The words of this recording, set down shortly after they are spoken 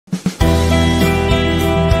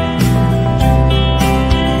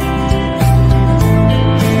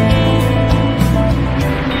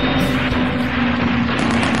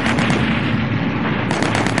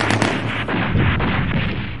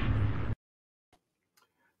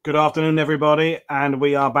Good afternoon, everybody, and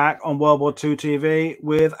we are back on World War II TV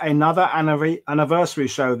with another anniversary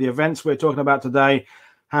show. The events we're talking about today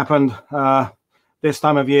happened this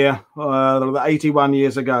time of year, 81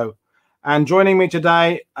 years ago. And joining me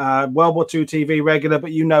today, World War II TV regular,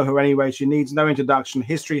 but you know her anyway. She needs no introduction.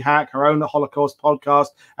 History hack, her own Holocaust podcast,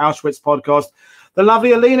 Auschwitz podcast. The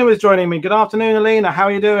lovely Alina is joining me. Good afternoon, Alina. How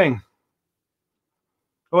are you doing?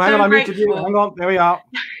 Oh, hang on, I muted you. Hang on, there we are.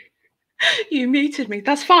 You muted me.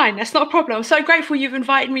 That's fine. That's not a problem. I'm so grateful you've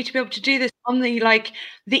invited me to be able to do this on the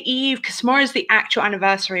eve, because tomorrow is the actual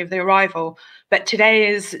anniversary of the arrival. But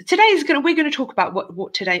we're gonna talk about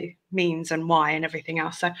what today means and why and everything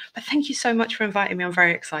else. So, but thank you so much for inviting me. I'm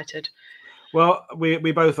very excited. Well,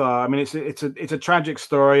 we both are. I mean, it's a tragic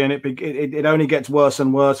story, and it only gets worse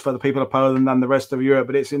and worse for the people of Poland and the rest of Europe.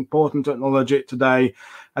 But it's important to acknowledge it today.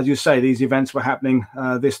 As you say, these events were happening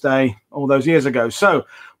this day all those years ago. So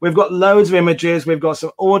we've got loads of images. We've got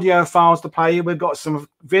some audio files to play you. We've got some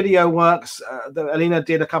video works that Alina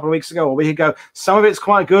did a couple of weeks ago or a week ago. Some of it's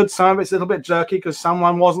quite good. Some of it's a little bit jerky because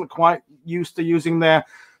someone wasn't quite used to using their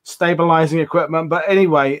stabilizing equipment. But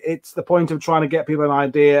anyway, it's the point of trying to get people an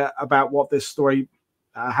idea about what this story,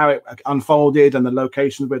 how it unfolded and the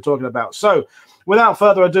locations we're talking about. So without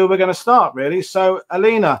further ado, we're going to start really. So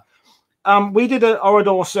Alina, we did an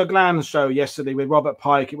Orador sur Glane show yesterday with Robert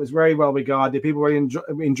Pike. It was very well regarded. People really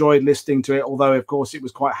enjoyed listening to it, although of course it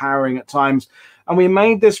was quite harrowing at times. And we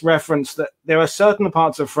made this reference that there are certain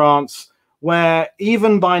parts of France where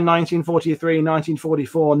even by 1943,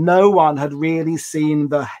 1944, no one had really seen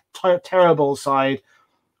the terrible side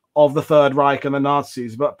of the Third Reich and the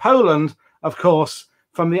Nazis. But Poland, of course,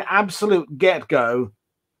 from the absolute get-go,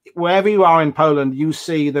 wherever you are in Poland, you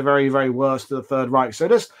see the very, very worst of the Third Reich. So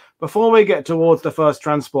just before we get towards the first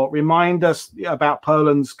transport, remind us about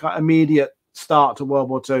Poland's immediate start to World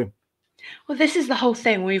War II. Well, this is the whole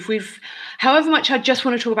thing. We've however much I just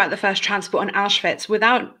want to talk about the first transport on Auschwitz,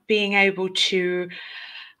 without being able to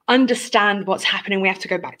understand what's happening, we have to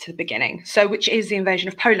go back to the beginning. So, which is the invasion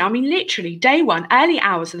of Poland. I mean, literally day one, early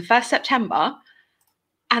hours of the 1st September,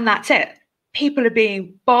 and that's it. People are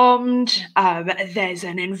being bombed. There's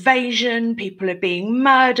an invasion. People are being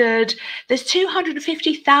murdered. There's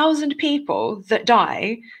 250,000 people that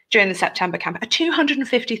die during the September campaign.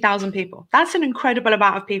 250,000 people. That's an incredible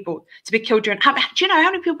amount of people to be killed during. Do you know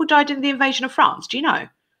how many people died in the invasion of France? Do you know?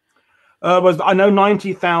 I know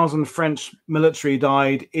 90,000 French military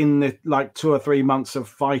died in the 2 or 3 months of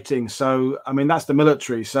fighting. So I mean, that's the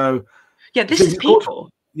military. So yeah, this is people.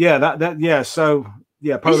 Yeah, So.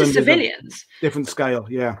 Yeah, Poland These are civilians. Different scale,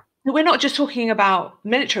 yeah. We're not just talking about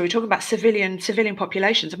military. We're talking about civilian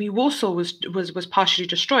populations. I mean, Warsaw was partially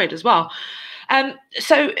destroyed as well.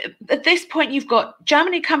 So at this point, you've got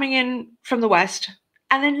Germany coming in from the west,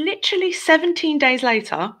 and then literally 17 days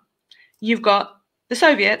later, you've got the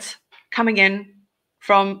Soviets coming in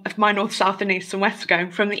from my north, south, and east, and west going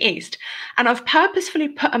from the east. And I've purposefully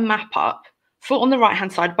put a map up on the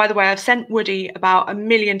right-hand side. By the way, I've sent Woody about 1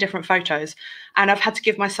 million different photos, and I've had to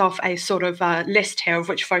give myself a sort of list here of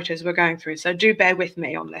which photos we're going through. So do bear with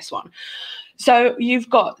me on this one. So you've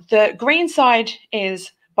got the green side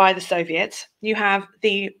is by the Soviets. You have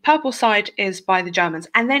the purple side is by the Germans.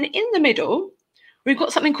 And then in the middle, we've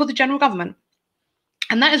got something called the General Government.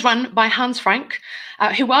 And that is run by Hans Frank,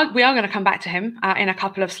 we are going to come back to him in a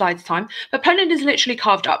couple of slides' time. But Poland is literally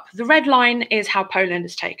carved up. The red line is how Poland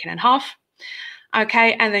is taken in half.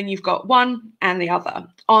 Okay, and then you've got one and the other.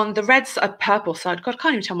 On the purple side, God, I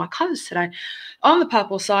can't even tell my colours today. On the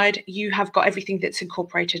purple side, you have got everything that's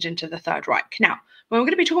incorporated into the Third Reich. Now, when we're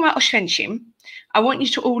going to be talking about Auschwitz, I want you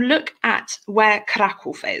to all look at where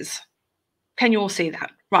Kraków is. Can you all see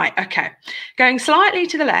that? Right, okay. Going slightly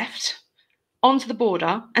to the left, onto the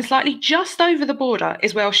border, and slightly just over the border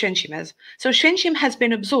is where Auschwitz is. So Auschwitz has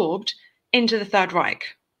been absorbed into the Third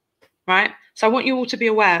Reich, right? So I want you all to be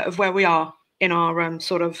aware of where we are in our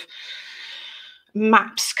sort of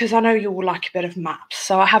maps, because I know you all like a bit of maps.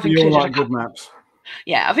 So I have included a couple, good maps.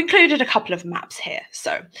 Yeah, I've included a couple of maps here.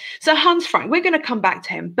 So Hans Frank, we're going to come back to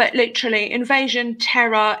him, but literally invasion,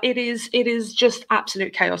 terror, it is just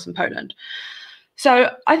absolute chaos in Poland.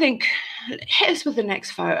 So I think, hit us with the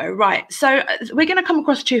next photo. Right, so we're going to come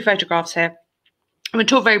across 2 photographs here. I'm going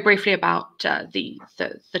to talk very briefly about the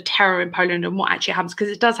terror in Poland and what actually happens, because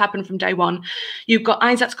it does happen from day one. You've got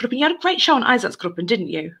Einsatzgruppen. You had a great show on Einsatzgruppen, didn't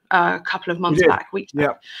you? A couple of months back, weeks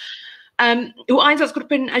back. Well,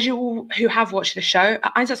 Einsatzgruppen, as you all who have watched the show,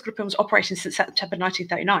 Einsatzgruppen was operating since September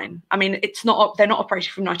 1939. I mean, they're not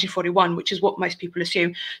operating from 1941, which is what most people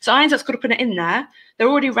assume. So Einsatzgruppen are in there. They're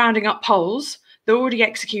already rounding up Poles. They're already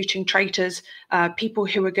executing traitors, people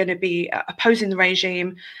who are going to be opposing the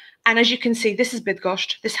regime. And as you can see, this is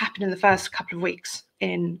Bydgoszcz. This happened in the first couple of weeks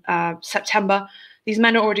in September. These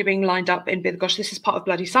men are already being lined up in Bydgoszcz. This is part of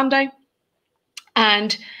Bloody Sunday.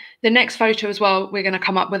 And the next photo as well, we're going to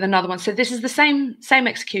come up with another one. So this is the same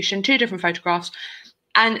execution, 2 different photographs.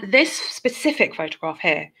 And this specific photograph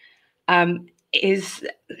here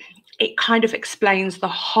it kind of explains the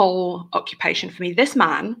whole occupation for me. This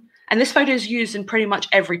man, and this photo is used in pretty much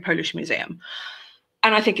every Polish museum.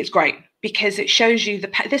 And I think it's great because it shows you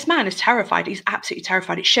this man is terrified. He's absolutely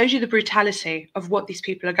terrified. It shows you the brutality of what these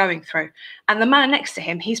people are going through. And the man next to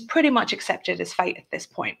him, he's pretty much accepted his fate at this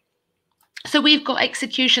point. So we've got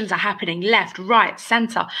executions are happening left, right,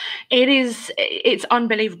 center. It's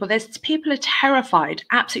unbelievable. People are terrified,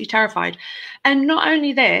 absolutely terrified. And not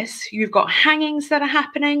only this, you've got hangings that are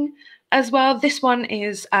happening as well. This one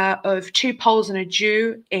is of 2 Poles and a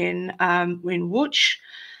Jew in Łódź.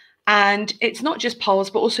 And it's not just Poles,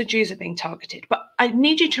 but also Jews are being targeted. But I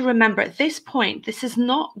need you to remember at this point, this is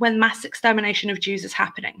not when mass extermination of Jews is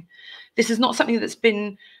happening. This is not something that's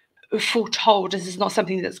been foretold. This is not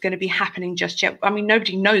something that's going to be happening just yet. I mean,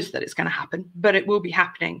 nobody knows that it's going to happen, but it will be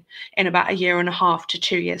happening in about 1.5 to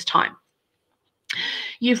 2 years' time.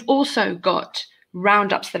 You've also got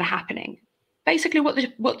roundups that are happening. Basically, what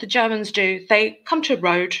the Germans do, they come to a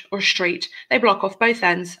road or a street, they block off both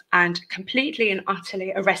ends and completely and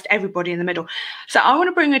utterly arrest everybody in the middle. So I want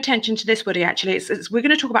to bring attention to this, Woody, actually. We're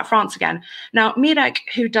going to talk about France again. Now, Mirek,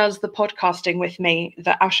 who does the podcasting with me,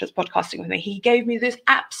 the Auschwitz podcasting with me, he gave me this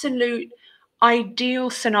absolute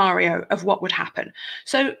ideal scenario of what would happen.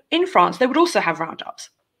 So in France, they would also have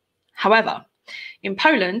roundups. However, in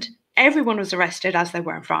Poland, everyone was arrested as they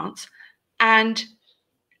were in France, and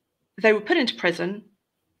they were put into prison,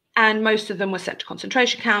 and most of them were sent to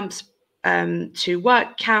concentration camps, to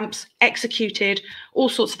work camps, executed, all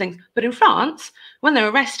sorts of things. But in France, when they were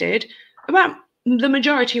arrested, about the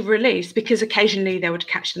majority were released because occasionally they would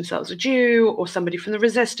catch themselves a Jew or somebody from the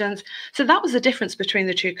resistance. So that was the difference between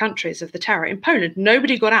the 2 countries of the terror. In Poland,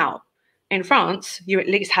 nobody got out. In France, you at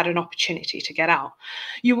least had an opportunity to get out.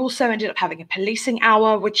 You also ended up having a policing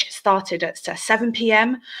hour, which started at 7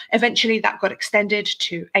 p.m. Eventually, that got extended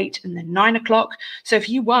to 8 and then 9 o'clock. So if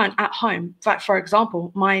you weren't at home, for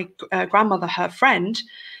example, my grandmother, her friend,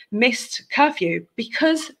 missed curfew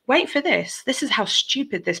because, wait for this is how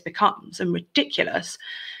stupid this becomes and ridiculous.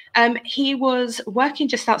 He was working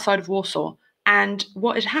just outside of Warsaw. And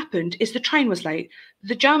what had happened is the train was late.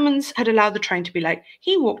 The Germans had allowed the train to be late.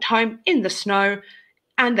 He walked home in the snow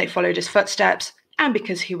and they followed his footsteps. And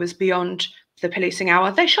because he was beyond the policing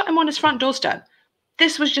hour, they shot him on his front doorstep.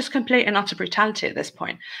 This was just complete and utter brutality at this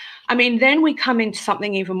point. I mean, then we come into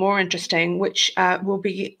something even more interesting, which will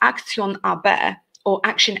be Action AB or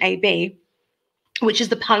Action AB, which is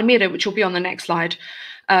the Palmyra, which will be on the next slide.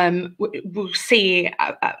 We'll see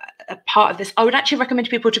a part of this. I would actually recommend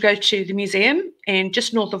people to go to the museum in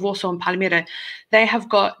just north of Warsaw in Palmyra. They have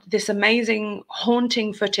got this amazing,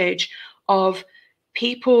 haunting footage of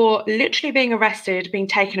people literally being arrested, being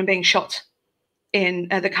taken and being shot in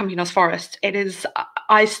the Campinos forest. It is,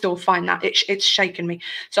 I still find that it's shaken me.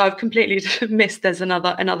 So I've completely missed there's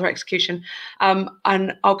another execution.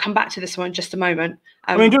 And I'll come back to this one in just a moment.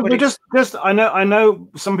 I mean, I know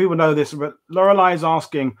some people know this, but Lorelei is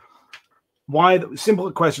asking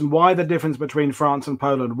simple question, why the difference between France and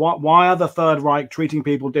Poland? Why are the Third Reich treating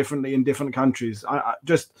people differently in different countries? I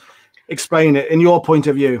just explain it in your point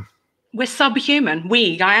of view. We're subhuman.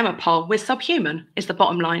 I am a Pole. We're subhuman is the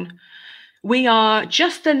bottom line. We are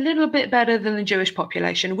just a little bit better than the Jewish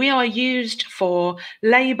population. We are used for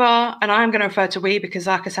labor, and I'm going to refer to we because,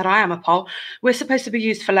 like I said, I am a Pole. We're supposed to be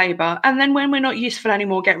used for labor. And then when we're not useful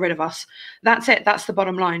anymore, get rid of us. That's it. That's the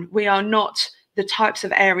bottom line. We are not the types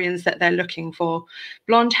of Aryans that they're looking for.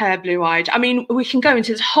 Blonde hair, blue-eyed. I mean, we can go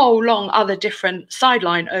into this whole long other different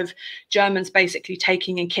sideline of Germans basically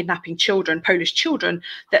taking and kidnapping children, Polish children,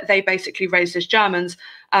 that they basically raised as Germans.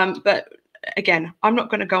 But again, I'm not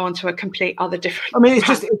going to go on to a complete other different. I mean, it's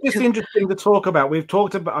just interesting to talk about.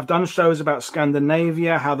 I've done shows about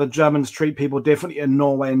Scandinavia, how the Germans treat people differently in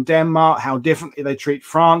Norway and Denmark, how differently they treat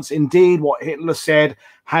France. Indeed, what Hitler said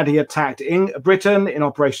had he attacked Britain in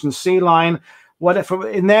Operation Sea Lion. Whatever,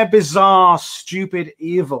 in their bizarre, stupid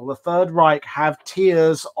evil, the Third Reich have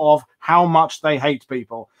tiers of how much they hate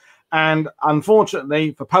people. And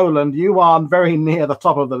unfortunately for Poland, you are very near the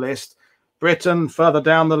top of the list. Britain further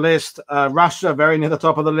down the list, Russia very near the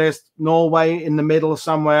top of the list, Norway in the middle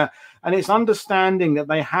somewhere. And it's understanding that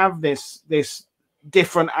they have this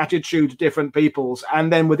different attitude to different peoples.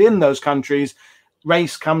 And then within those countries,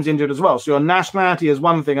 race comes into it as well. So your nationality is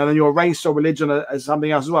one thing, and then your race or religion is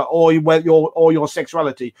something else as well, or your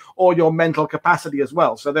sexuality or your mental capacity as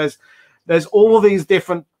well. So there's all these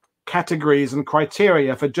different categories and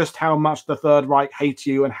criteria for just how much the Third Reich hates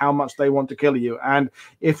you and how much they want to kill you. And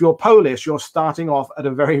if you're Polish, you're starting off at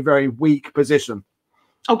a very, very weak position.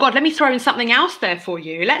 Oh God, let me throw in something else there for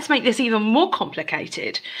you. Let's make this even more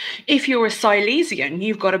complicated. If you're a Silesian,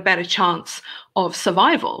 you've got a better chance of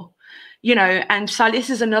survival. You know, and so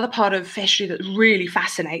this is another part of history that really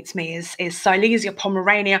fascinates me is Silesia,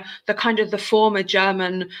 Pomerania, the former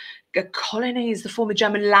German colonies, the former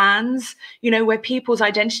German lands, you know, where people's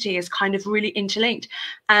identity is kind of really interlinked.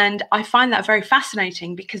 And I find that very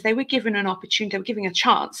fascinating because they were given an opportunity, they were giving a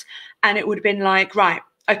chance, and it would have been like, right,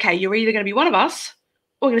 okay, you're either going to be one of us,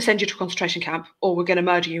 or we're going to send you to a concentration camp, or we're going to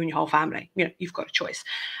murder you and your whole family. You know, you've got a choice.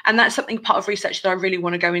 And that's something, part of research that I really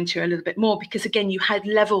want to go into a little bit more, because again, you had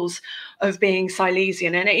levels of being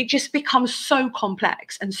Silesian, and it just becomes so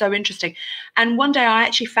complex and so interesting. And one day I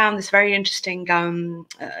actually found this very interesting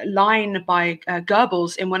line by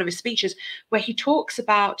Goebbels in one of his speeches, where he talks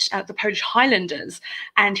about the Polish Highlanders.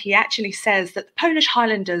 And he actually says that the Polish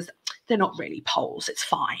Highlanders, they're not really Poles. It's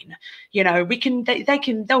fine. You know,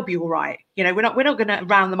 they'll be all right. You know, we're not going to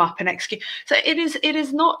round them up and execute. So it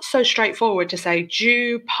is not so straightforward to say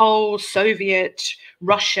Jew, Pole, Soviet,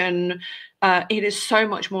 Russian. It is so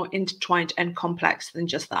much more intertwined and complex than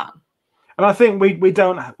just that. And I think we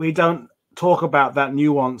don't talk about that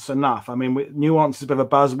nuance enough. I mean, nuance is a bit of a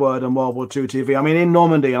buzzword on World War II TV. I mean, in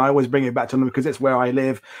Normandy, and I always bring it back to them because it's where I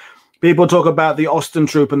live, people talk about the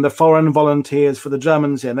Ostentroop and the foreign volunteers for the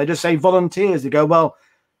Germans here. And they just say volunteers. You go, well,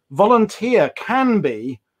 volunteer can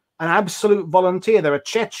be an absolute volunteer. There are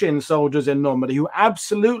Chechen soldiers in Normandy who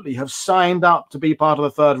absolutely have signed up to be part of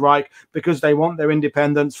the Third Reich because they want their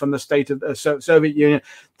independence from the state of the Soviet Union.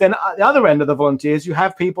 Then at the other end of the volunteers, you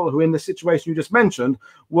have people who, in the situation you just mentioned,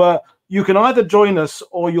 were you can either join us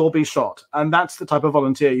or you'll be shot. And that's the type of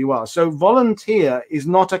volunteer you are. So volunteer is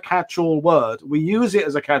not a catch-all word. We use it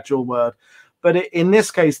as a catch-all word, but in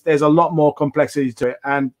this case, there's a lot more complexity to it.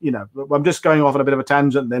 And, you know, I'm just going off on a bit of a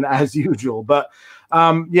tangent then, as usual. But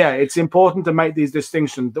yeah, it's important to make these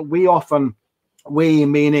distinctions that we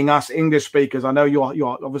meaning us English speakers. I know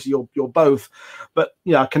you're obviously you're both, but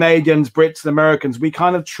you know, Canadians, Brits, and Americans, we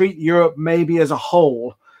kind of treat Europe maybe as a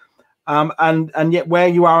whole. And yet where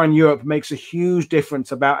you are in Europe makes a huge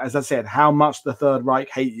difference about, as I said, how much the Third Reich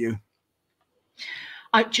hate you.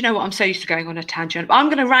 Do you know what? I'm so used to going on a tangent, but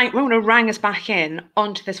we're going to rang us back in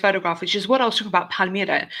onto this photograph, which is what I was talking about,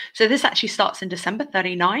 Palmyra. So this actually starts in December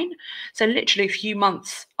 1939. So literally a few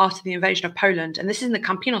months after the invasion of Poland. And this is in the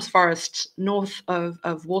Campinos forest north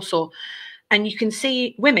of Warsaw. And you can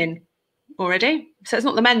see women already. So it's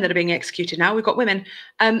not the men that are being executed now. We've got women.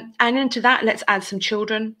 And into that, let's add some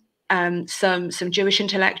children. Some Jewish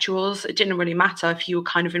intellectuals. It didn't really matter if you were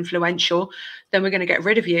kind of influential, then we're going to get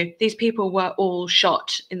rid of you. These people were all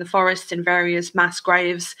shot in the forests in various mass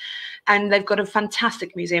graves, and they've got a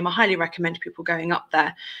fantastic museum. I highly recommend people going up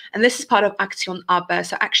there. And this is part of Action AB,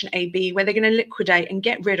 so Action AB, where they're going to liquidate and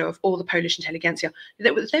get rid of all the Polish intelligentsia.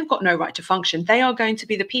 They've got no right to function. They are going to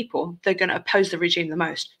be the people that are going to oppose the regime the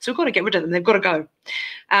most. So we've got to get rid of them. They've got to go.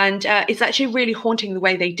 And it's actually really haunting the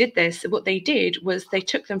way they did this. What they did was they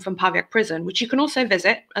took them from Pawiak prison, which you can also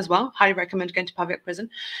visit as well. Highly recommend going to Pawiak prison.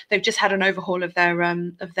 They've just had an overhaul of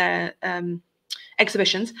their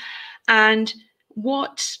exhibitions. And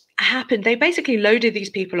what happened, they basically loaded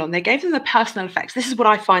these people on. They gave them their personal effects. This is what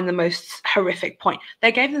I find the most horrific point.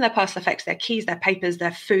 They gave them their personal effects, their keys, their papers,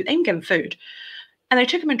 their food. They didn't give them food. And they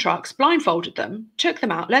took them in trucks, blindfolded them, took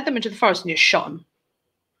them out, led them into the forest, and just shot them.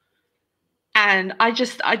 And I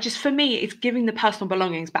just, for me, it's giving the personal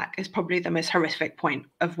belongings back is probably the most horrific point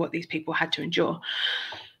of what these people had to endure.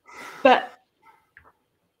 But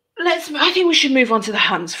I think we should move on to the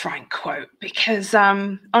Hans Frank quote because,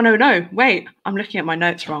 oh no, wait, I'm looking at my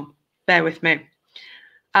notes wrong. Bear with me.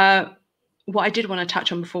 What I did want to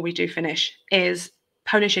touch on before we do finish is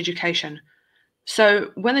Polish education.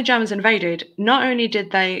 So when the Germans invaded, not only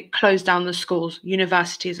did they close down the schools,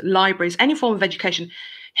 universities, libraries, any form of education,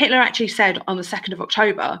 Hitler actually said on the 2nd of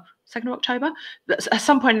October, at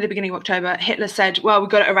some point in the beginning of October, Hitler said, well, we've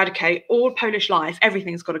got to eradicate all Polish life.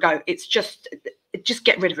 Everything's got to go. It's just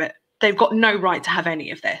get rid of it. They've got no right to have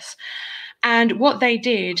any of this. And what they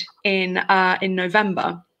did in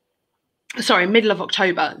middle of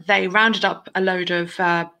October, they rounded up a load of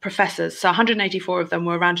professors. So 184 of them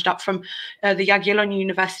were rounded up from the Jagiellonian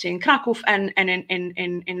University in Krakow and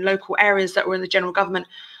in local areas that were in the general government.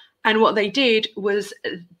 And what they did was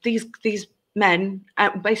these men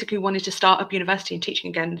basically wanted to start up university and teaching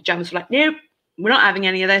again. The Germans were like, nope, we're not having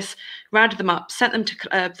any of this. Rounded them up, sent them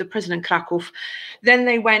to the prison in Krakow. Then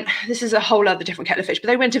they went, this is a whole other different kettle of fish, but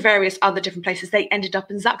they went to various other different places. They ended up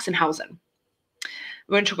in Sachsenhausen.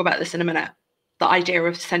 We're going to talk about this in a minute, the idea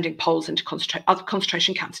of sending Poles into other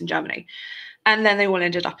concentration camps in Germany. And then they all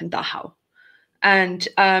ended up in Dachau. And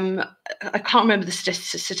I can't remember the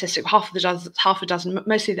statistic, half a dozen,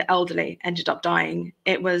 mostly the elderly ended up dying.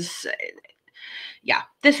 It was, yeah,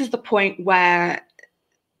 this is the point where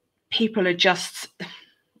people are just,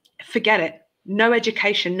 forget it. No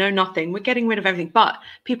education, no nothing. We're getting rid of everything. But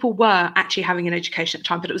people were actually having an education at the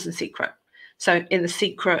time, but it was in secret. So in the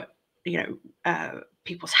secret, you know,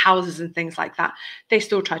 people's houses and things like that, they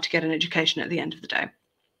still tried to get an education at the end of the day.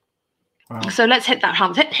 Wow. So let's hit that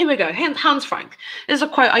Hans. Here we go. Hans Frank. There's a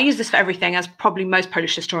quote. I use this for everything, as probably most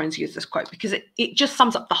Polish historians use this quote, because it just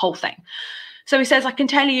sums up the whole thing. So he says, I can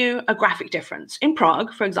tell you a graphic difference. In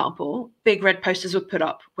Prague, for example, big red posters were put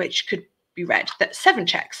up, which could be read that 7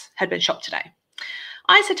 Czechs had been shot today.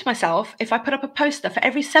 I said to myself, if I put up a poster for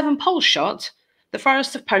every 7 Poles shot, the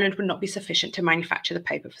forests of Poland would not be sufficient to manufacture the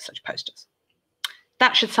paper for such posters.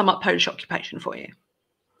 That should sum up Polish occupation for you.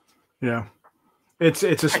 Yeah. It's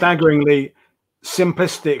a staggeringly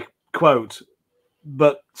simplistic quote,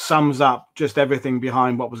 but sums up just everything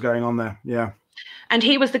behind what was going on there. Yeah. And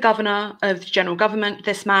he was the governor of the general government,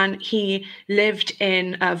 this man. He lived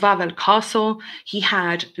in Wawel Castle. He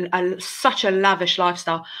had such a lavish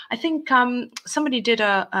lifestyle. I think somebody did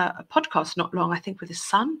a podcast not long, I think with his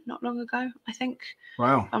son, not long ago, I think.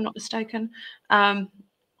 Wow. If I'm not mistaken. A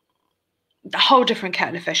whole different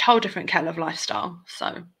kettle of fish, whole different kettle of lifestyle.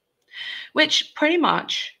 So, which pretty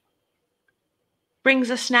much brings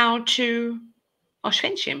us now to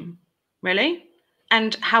Auschwitz, really,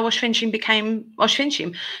 and how Auschwitz became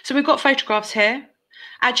Auschwitz. So we've got photographs here.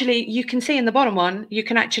 Actually, you can see in the bottom one, you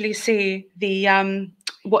can actually see the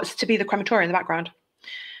what's to be the crematorium in the background,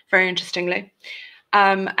 very interestingly,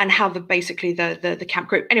 and how basically the camp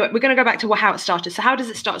group. Anyway, we're going to go back to how it started. So how does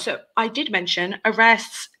it start? So I did mention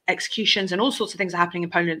arrests, executions, and all sorts of things are happening in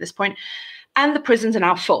Poland at this point, and the prisons are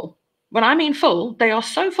now full. When I mean full, they are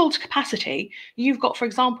so full to capacity. You've got, for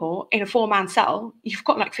example, in a 4-man cell, you've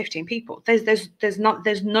got like 15 people. There's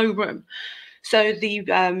no room. So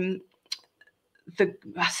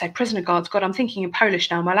I say prisoner guards. God, I'm thinking in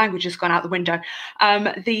Polish now. My language has gone out the window.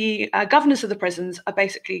 The governors of the prisons are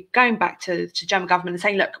basically going back to German government and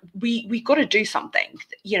saying, look, we got to do something.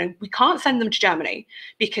 You know, we can't send them to Germany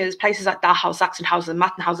because places like Dachau, Sachsenhausen,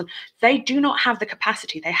 Mattenhausen, they do not have the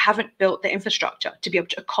capacity. They haven't built the infrastructure to be able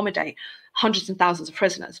to accommodate hundreds and thousands of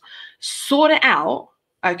prisoners. Sort it out,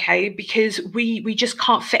 okay, because we just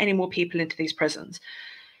can't fit any more people into these prisons.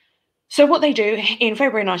 So what they do in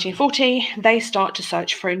February 1940, they start to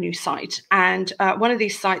search for a new site. And one of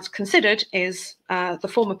these sites considered is the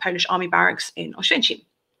former Polish army barracks in Auschwitz,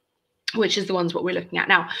 which is the ones what we're looking at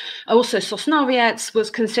now. Also, Sosnowiec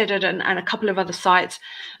was considered and a couple of other sites.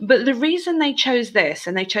 But the reason they chose this,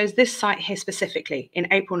 and they chose this site here specifically in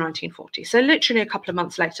April 1940, so literally a couple of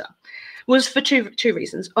months later, was for two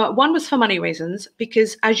reasons. One was for money reasons,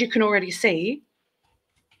 because as you can already see,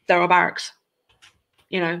 there are barracks.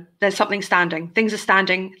 You know, there's something standing. Things are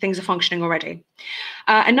standing. Things are functioning already.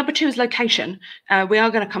 And number 2 is location. We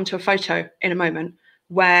are going to come to a photo in a moment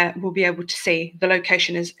where we'll be able to see the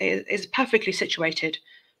location is perfectly situated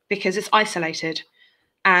because it's isolated.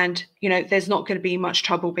 And, you know, there's not going to be much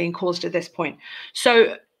trouble being caused at this point.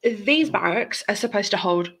 So these barracks are supposed to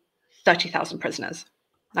hold 30,000 prisoners.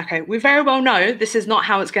 Okay, we very well know this is not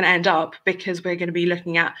how it's going to end up because we're going to be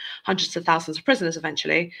looking at hundreds of thousands of prisoners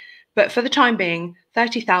eventually. But for the time being,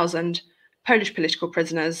 30,000 Polish political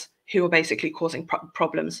prisoners who are basically causing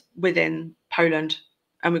problems within Poland,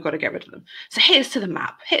 and we've got to get rid of them. So here's to the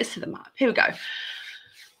map. Here's to the map. Here we go.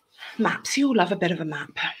 Maps. You all love a bit of a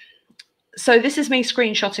map. So this is me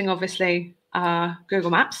screenshotting, obviously,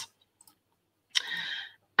 Google Maps.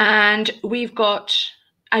 And we've got,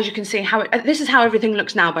 as you can see, this is how everything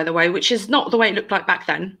looks now, by the way, which is not the way it looked like back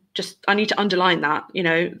then. Just, I need to underline that, you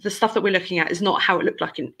know, the stuff that we're looking at is not how it looked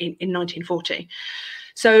like in 1940.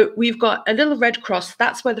 So we've got a little red cross.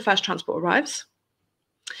 That's where the first transport arrives.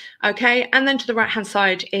 Okay. And then to the right-hand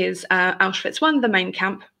side is Auschwitz I, the main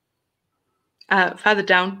camp. Further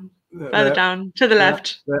down to the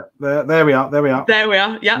left. There we are. There we are. There we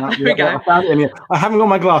are. Yeah, there we go. I haven't got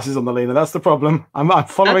my glasses on, Alina. That's the problem. I'm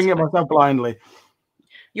following it myself blindly.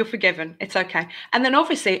 You're forgiven. It's okay. And then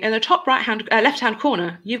obviously in the top left-hand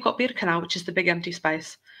corner, you've got Birkenau, which is the big empty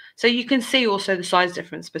space. So you can see also the size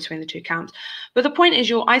difference between the two camps. But the point is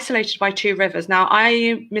you're isolated by two rivers. Now,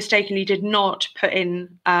 I mistakenly did not put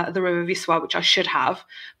in the River Wisła, which I should have,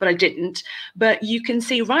 but I didn't. But you can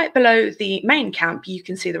see right below the main camp, you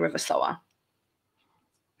can see the River Soa.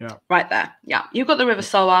 Yeah. Right there. Yeah. You've got the River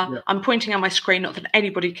Soa. Yeah. I'm pointing at my screen. Not that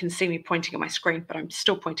anybody can see me pointing at my screen, but I'm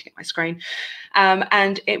still pointing at my screen.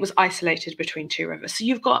 And it was isolated between two rivers. So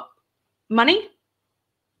you've got money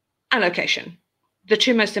and location. The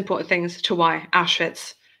two most important things to why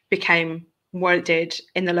Auschwitz became what it did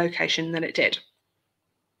in the location that it did.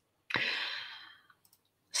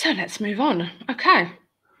 So let's move on. Okay.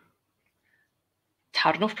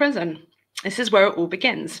 Tarnów prison. This is where it all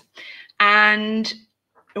begins. And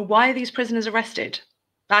why are these prisoners arrested?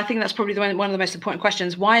 I think that's probably one of the most important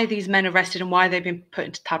questions. Why are these men arrested and why have they been put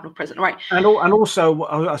into Tarnów prison? Right. And also,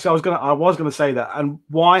 I was going to say that. And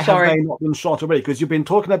why have they not been shot already? Because you've been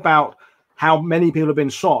talking about how many people have been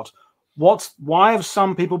shot. Why have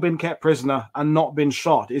some people been kept prisoner and not been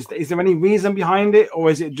shot? Is there any reason behind it, or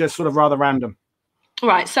is it just sort of rather random?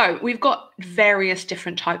 Right. So we've got various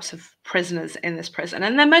different types of prisoners in this prison,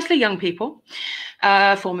 and they're mostly young people,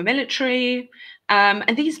 former military.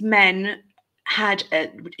 And these men had,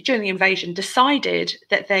 during the invasion, decided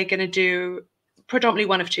that they're going to do predominantly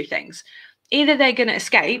one of two things. Either they're going to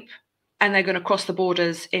escape and they're going to cross the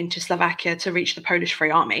borders into Slovakia to reach the Polish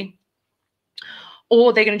Free Army,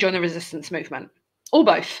 or they're going to join the resistance movement, or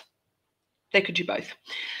both. They could do both.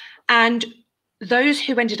 And those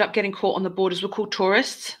who ended up getting caught on the borders were called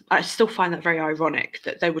tourists. I still find that very ironic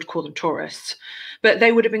that they would call them tourists, but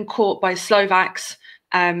they would have been caught by Slovaks,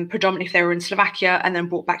 predominantly if they were in Slovakia, and then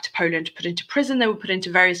brought back to Poland, put into prison. They were put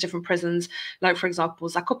into various different prisons, like, for example,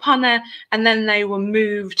 Zakopane, and then they were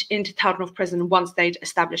moved into Tarnów prison once they'd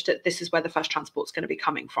established that this is where the first transport's going to be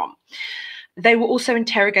coming from. They were also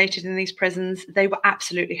interrogated in these prisons. They were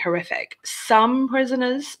absolutely horrific. Some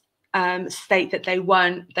prisoners state that they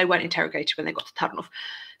weren't interrogated when they got to Tarnów.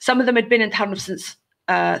 Some of them had been in Tarnów since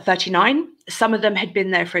 39. Some of them had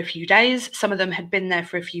been there for a few days. Some of them had been there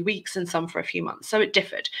for a few weeks, and some for a few months. So it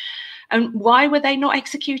differed. And why were they not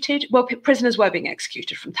executed? Well, prisoners were being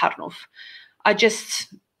executed from Tarnów.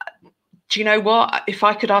 Do you know what? If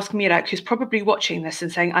I could ask Mirek, who's probably watching this and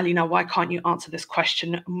saying, Alina, why can't you answer this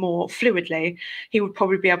question more fluidly? He would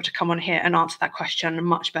probably be able to come on here and answer that question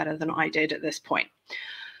much better than I did at this point.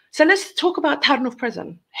 So let's talk about Tarnów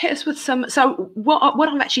prison. Hit us with some. So what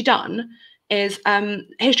I've actually done is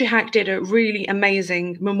History Hack did a really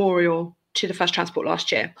amazing memorial to the first transport last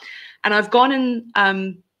year. And I've gone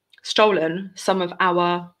and stolen some of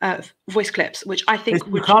our voice clips, which I think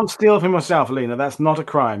you can't steal from yourself, Alina. That's not a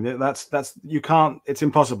crime. You can't. It's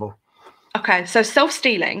impossible. Okay, so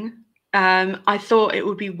self-stealing. I thought it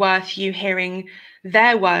would be worth you hearing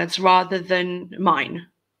their words rather than mine,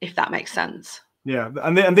 if that makes sense. Yeah,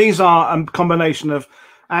 and these are a combination of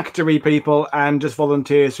actory people and just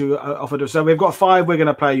volunteers who offered us. So we've got 5 we're going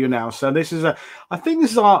to play you now. So this is I think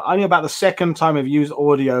this is only about the second time we've used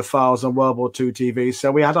audio files on World War II TV.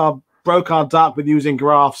 So we broke our duck with using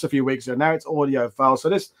graphs a few weeks ago. Now it's audio files. So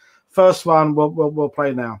this first one we'll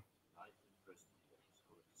play now.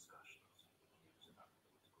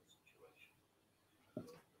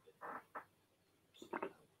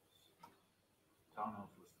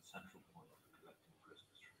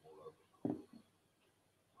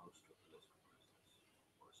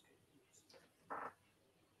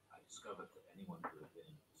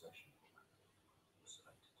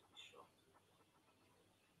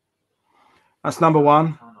 That's number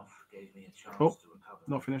 1. Oh,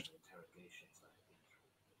 not finished.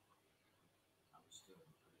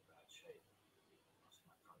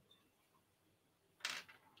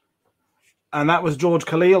 And that was George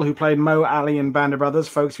Khalil, who played Mo Ali in Band of Brothers.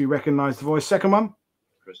 Folks, if you recognize the voice. Second one.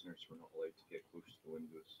 Prisoners were not allowed to get close to the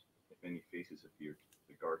windows. If any faces appeared,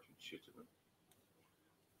 the guards would shoot at them.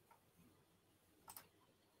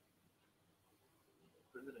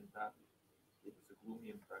 Prison in Tarnów, it was a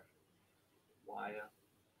gloomy impression. Wire,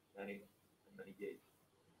 netting, and many gates.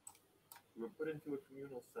 We were put into a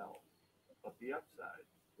communal cell, but the upside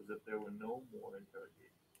was that there were no more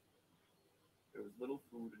interrogations. There was little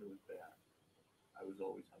food and it was bad. I was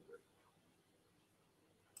always hungry.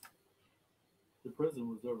 The prison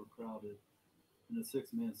was overcrowded. In a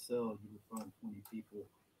 6-man cell, you would find 20 people.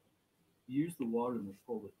 You used the water in the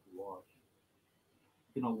toilet to wash.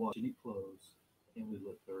 You could not wash any clothes, and we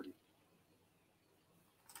looked dirty.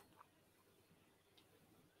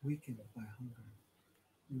 Weakened by hunger,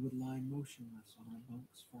 we would lie motionless on our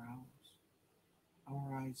bunks for hours,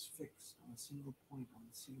 our eyes fixed on a single point on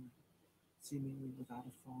the ceiling, seemingly without a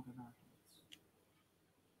thought in our heads.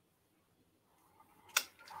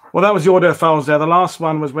 Well, that was the audio files there. The last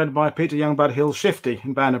one was read by Peter Youngblood Hill Shifty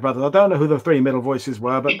in Band of Brothers. I don't know who the three middle voices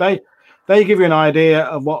were, but they give you an idea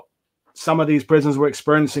of what some of these prisoners were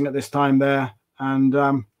experiencing at this time there.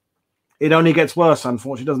 And it only gets worse,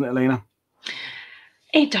 unfortunately, doesn't it, Alina?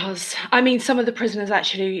 It does. I mean, some of the prisoners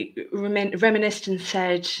actually reminisced and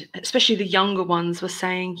said, especially the younger ones, were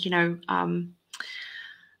saying, you know,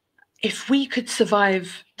 if we could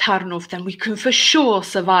survive Tarnów, then we can for sure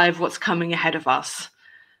survive what's coming ahead of us.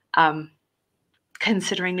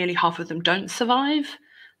 Considering nearly half of them don't survive,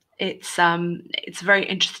 it's very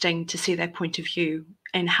interesting to see their point of view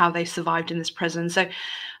and how they survived in this prison. So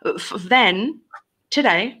then,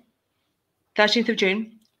 today, 13th of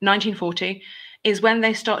June, 1940, is when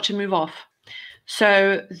they start to move off.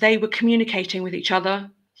 So they were communicating with each other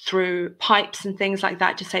through pipes and things like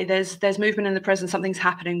that to say there's movement in the prison, something's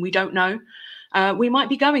happening, we don't know. We might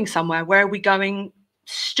be going somewhere. Where are we going?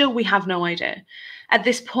 Still, we have no idea. At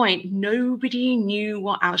this point, nobody knew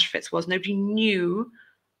what Auschwitz was. Nobody knew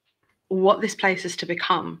what this place is to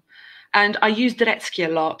become. And I use Dretski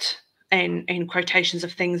a lot in quotations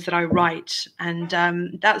of things that I write. And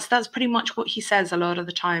that's pretty much what he says a lot of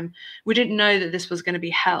the time. We didn't know that this was going to be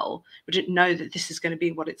hell. We didn't know that this is going to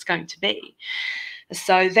be what it's going to be.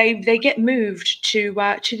 So they get moved to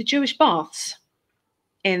the Jewish baths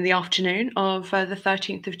in the afternoon of the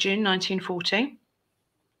 13th of June, 1940.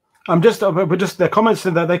 But just their comments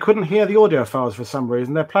in that they couldn't hear the audio files for some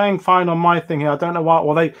reason. They're playing fine on my thing here. I don't know why.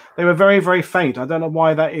 Well, they were very, very faint. I don't know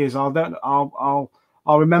why that is. I'll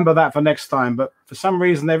remember that for next time. But for some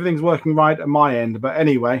reason, everything's working right at my end. But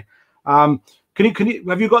anyway, have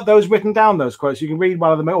you got those written down? Those quotes you can read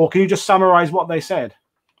one of them, or can you just summarize what they said?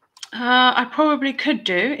 I probably could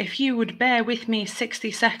do, if you would bear with me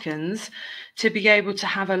 60 seconds to be able to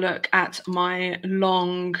have a look at my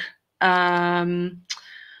long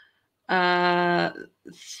yeah,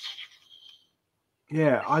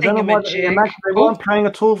 I don't know why they weren't playing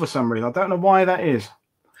at all for some reason. I don't know why that is.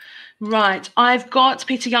 Right, I've got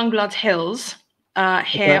Peter Youngblood Hill's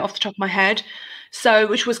here off the top of my head. So,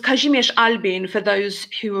 which was Kazimierz Albin, for those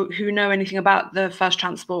who know anything about the first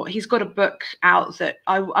transport. He's got a book out that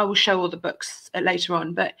I will show all the books later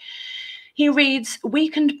on. But he reads,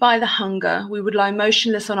 "Weakened by the hunger, we would lie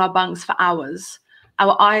motionless on our bunks for hours,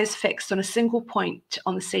 our eyes fixed on a single point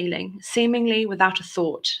on the ceiling, seemingly without a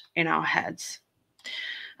thought in our heads."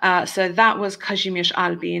 So that was Kazimierz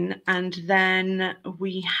Albin. And then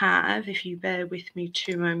we have, if you bear with me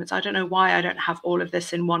 2 moments, I don't know why I don't have all of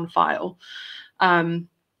this in one file. And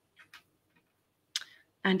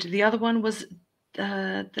the other one was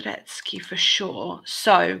Dretski for sure.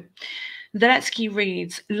 So Dretski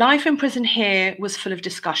reads, "Life in prison here was full of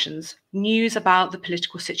discussions, news about the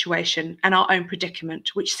political situation and our own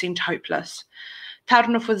predicament, which seemed hopeless.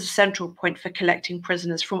 Tarnów was a central point for collecting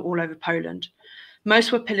prisoners from all over Poland.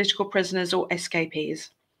 Most were political prisoners or escapees.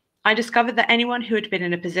 I discovered that anyone who had been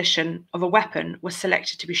in a position of a weapon was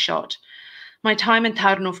selected to be shot. My time in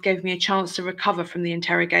Tarnów gave me a chance to recover from the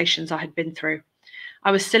interrogations I had been through.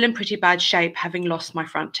 I was still in pretty bad shape, having lost my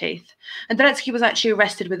front teeth." And Dretski was actually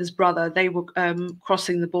arrested with his brother. They were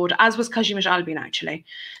crossing the border, as was Kazimierz Albin, actually.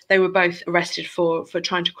 They were both arrested for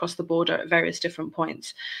trying to cross the border at various different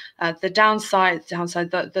points.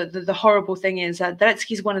 The horrible thing is that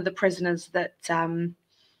Dretski is one of the prisoners that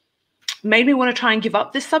made me want to try and give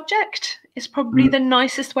up this subject. Is probably the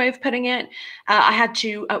nicest way of putting it. I had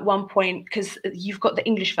to at one point, because you've got the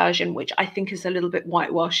English version, which I think is a little bit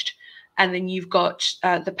whitewashed, and then you've got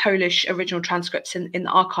the Polish original transcripts in the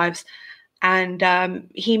archives. And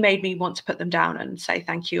he made me want to put them down and say,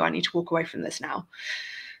 thank you, I need to walk away from this now.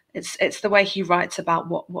 It's the way he writes about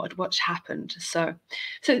what's happened. So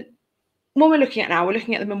what we're looking at now, we're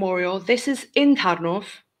looking at the memorial. This is in Tarnów.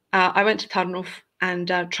 I went to Tarnów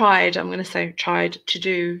and tried to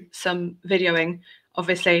do some videoing.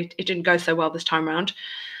 Obviously, it didn't go so well this time around.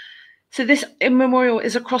 So this memorial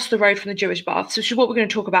is across the road from the Jewish baths, which is what we're going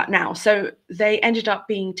to talk about now. So they ended up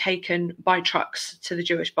being taken by trucks to the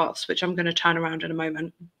Jewish baths, which I'm going to turn around in a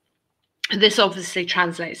moment. This obviously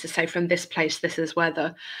translates to say from this place, this is where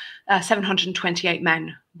the 728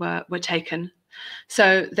 men were taken.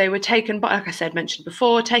 So they were taken by, like I said, mentioned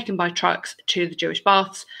before, taken by trucks to the Jewish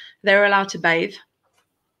baths. They were allowed to bathe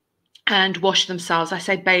and wash themselves. I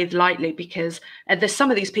say bathe lightly because there's some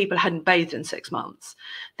of these people hadn't bathed in 6 months.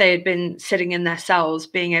 They had been sitting in their cells,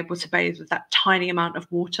 being able to bathe with that tiny amount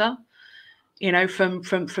of water, you know, from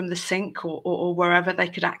the sink or wherever they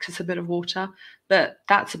could access a bit of water. But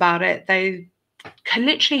that's about it.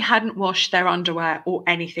 literally hadn't washed their underwear or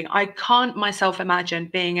anything. I can't myself imagine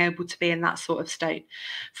being able to be in that sort of state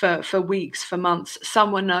for weeks, for months.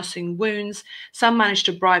 Some were nursing wounds. Some managed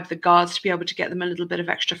to bribe the guards to be able to get them a little bit of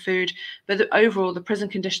extra food. But overall, the prison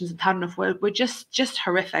conditions in Tarnów were just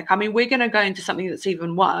horrific. I mean, we're going to go into something that's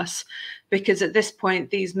even worse, because at this point,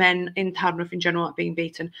 these men in Tarnów in general are being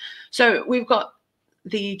beaten. So we've got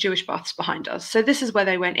the Jewish baths behind us. So this is where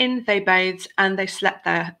they went in, they bathed, and they slept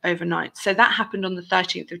there overnight. So that happened on the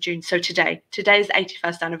 13th of June. So today is the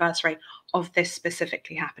 81st anniversary of this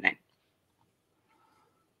specifically happening.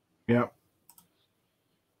 Yeah.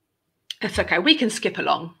 It's okay. We can skip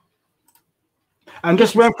along. And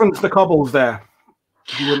just reference the cobbles there.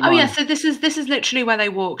 Oh yeah, so this is literally where they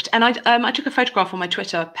walked, and I took a photograph on my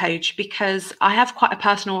Twitter page because I have quite a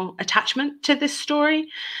personal attachment to this story.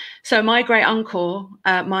 So my great uncle,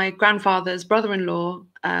 my grandfather's brother-in-law,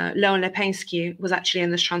 Leon Lepiński, was actually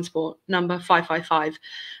in this transport, number 555.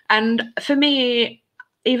 And for me,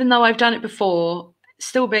 even though I've done it before,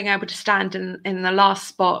 still being able to stand in the last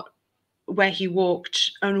spot where he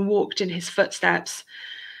walked in his footsteps,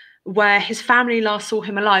 where his family last saw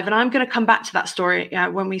him alive. And I'm going to come back to that story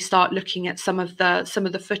when we start looking at some of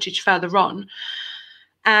the footage further on.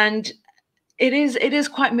 And it is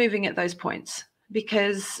quite moving at those points,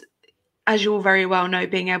 because as you all very well know,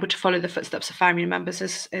 being able to follow the footsteps of family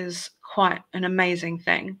members is quite an amazing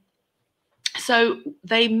thing. So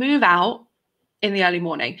they move out in the early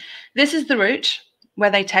morning. This is the route where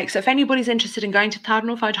they take. So if anybody's interested in going to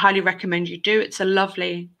Tarnów, I'd highly recommend you do. It's a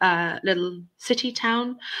lovely little city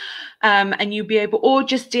town. And you'll be able, or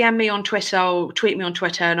just DM me on Twitter or tweet me on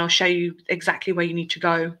Twitter, and I'll show you exactly where you need to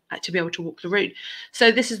go to be able to walk the route.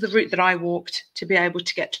 So this is the route that I walked to be able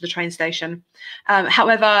to get to the train station.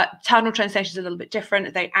 However, Tarnów train station is a little bit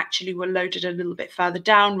different. They actually were loaded a little bit further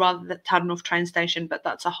down rather than the Tarnów train station, but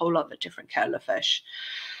that's a whole other different kettle of fish.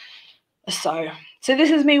 So this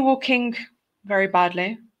is me walking very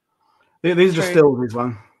badly. These are still this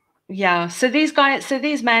one. Yeah. So these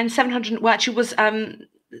men, 700, well, actually was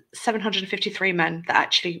 753 men that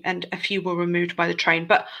actually, and a few were removed by the train,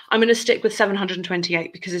 but I'm going to stick with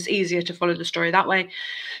 728 because it's easier to follow the story that way.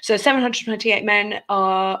 So 728 men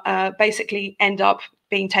are basically end up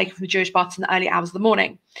being taken from the Jewish baths in the early hours of the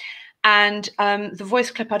morning. And the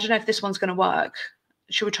voice clip, I don't know if this one's going to work.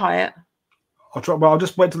 Should we try it? I'll try. Well, I'll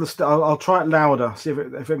just wait till I'll try it louder. See if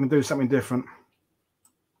it can do something different.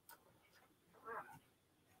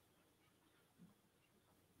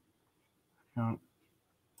 No.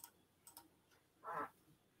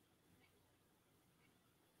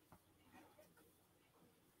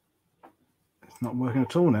 It's not working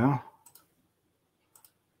at all now.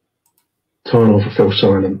 Tarnów fell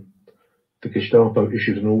silent. The Gestapo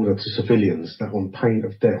issued an order to civilians that on pain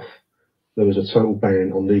of death, there was a total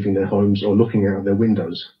ban on leaving their homes or looking out of their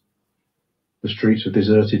windows. The streets were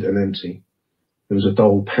deserted and empty. There was a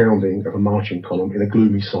dull pounding of a marching column in a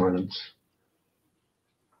gloomy silence.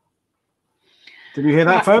 Did you hear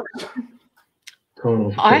that, folks?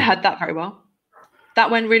 I heard that very well. That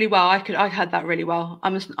went really well. I heard that really well.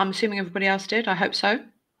 I'm assuming everybody else did. I hope so.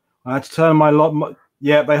 I had to turn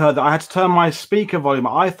yeah, they heard that. I had to turn my speaker volume.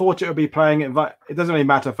 I thought it would be playing it. It doesn't really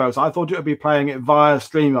matter, folks. I thought it would be playing it via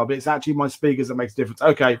Streamer, but it's actually my speakers that makes a difference.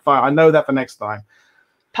 Okay, fine. I know that for next time.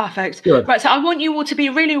 Perfect. Good. Right. So I want you all to be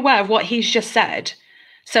really aware of what he's just said.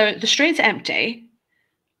 So the streets are empty.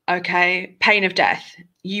 Okay. Pain of death.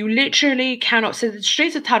 You literally cannot. So the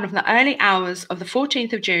streets of Tarnów in the early hours of the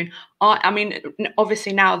 14th of June are, I mean,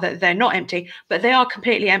 obviously now that they're not empty, but they are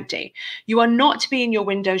completely empty. You are not to be in your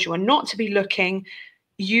windows. You are not to be looking.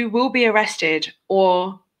 You will be arrested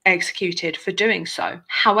or executed for doing so.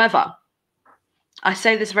 However, I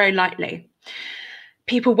say this very lightly.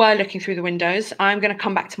 People were looking through the windows. I'm going to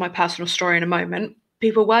come back to my personal story in a moment.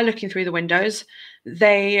 People were looking through the windows.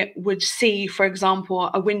 They would see, for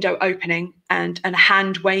example, a window opening and a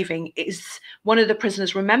hand waving. Is one of the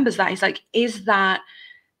prisoners remembers that. He's like, is that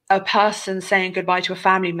a person saying goodbye to a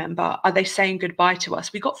family member? Are they saying goodbye to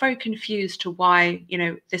us? We got very confused to why,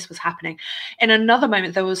 this was happening. In another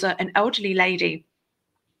moment, there was an elderly lady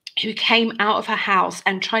who came out of her house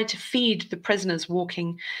and tried to feed the prisoners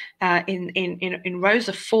walking in rows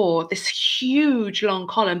of four, this huge long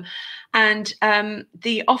column. And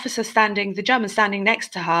the officer the German standing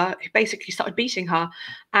next to her, who basically started beating her.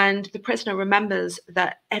 And the prisoner remembers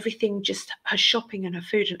that everything her shopping and her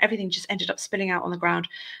food and everything just ended up spilling out on the ground.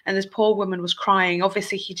 And this poor woman was crying.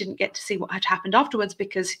 Obviously, he didn't get to see what had happened afterwards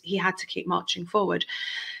because he had to keep marching forward.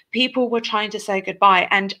 People were trying to say goodbye.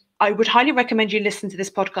 And I would highly recommend you listen to this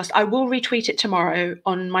podcast. I will retweet it tomorrow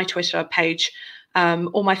on my Twitter page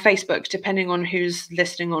or my Facebook, depending on who's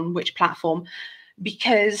listening on which platform.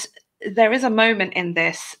 because there is a moment in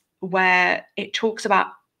this where it talks about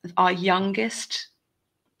our youngest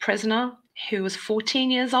prisoner, who was 14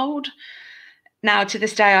 years old. Now, to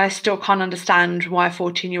this day, I still can't understand why a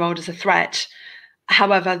 14-year-old is a threat.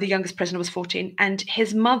 However, the youngest prisoner was 14, and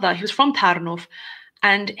his mother, he was from Tarnów,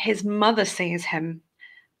 and his mother sees him,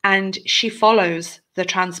 and she follows the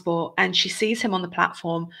transport, and she sees him on the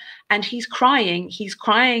platform, and he's crying,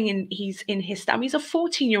 and he's in his stomach. He's a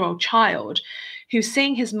 14-year-old child who's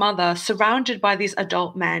seeing his mother surrounded by these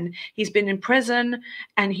adult men. He's been in prison,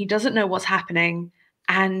 and he doesn't know what's happening,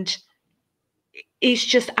 and it's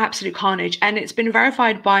just absolute carnage. And it's been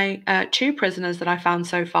verified by 2 prisoners that I found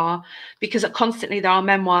so far, because constantly there are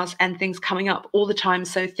memoirs and things coming up all the time,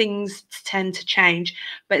 so things tend to change.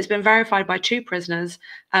 But it's been verified by 2 prisoners,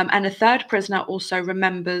 and a 3rd prisoner also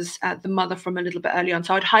remembers the mother from a little bit early on.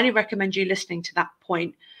 So I'd highly recommend you listening to that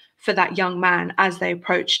point for that young man as they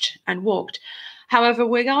approached and walked. However,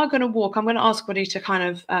 we are going to walk. I'm going to ask Woody to kind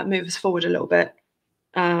of move us forward a little bit,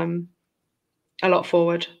 a lot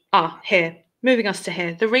forward. Here. Moving us to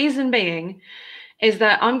here. The reason being is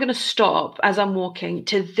that I'm going to stop as I'm walking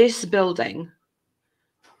to this building.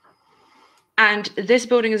 And this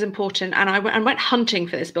building is important. And I went hunting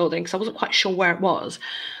for this building because I wasn't quite sure where it was.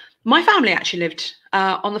 My family actually lived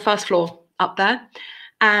on the 1st floor up there.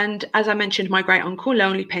 And as I mentioned, my great uncle,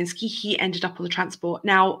 Leon Lipinski, he ended up on the transport.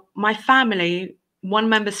 Now, my family, one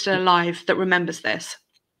member's still alive that remembers this.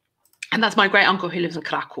 And that's my great uncle who lives in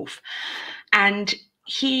Krakow. And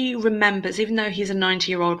he remembers, even though he's a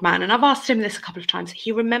 90-year-old man, and I've asked him this a couple of times,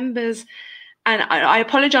 he remembers, and I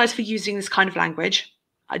apologize for using this kind of language.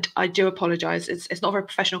 I do apologize. It's not very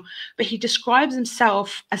professional, but he describes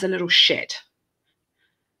himself as a little shit,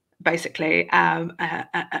 basically, an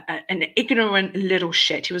ignorant little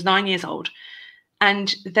shit. He was 9 years old,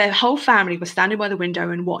 and their whole family was standing by the window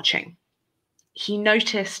and watching. He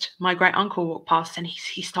noticed my great uncle walk past, and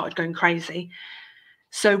he started going crazy.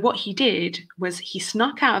 So what he did was he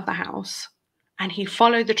snuck out of the house and he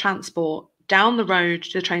followed the transport down the road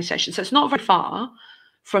to the train station. So it's not very far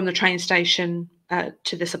from the train station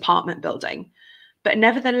to this apartment building. But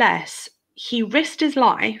nevertheless, he risked his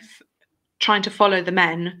life trying to follow the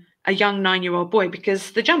men, a young 9-year-old boy,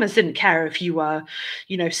 because the Germans didn't care if you were,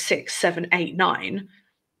 6, 7, 8, 9.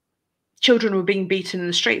 Children were being beaten in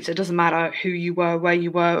the streets. It doesn't matter who you were, where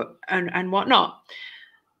you were, and whatnot.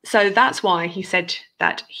 So that's why he said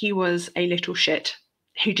that he was a little shit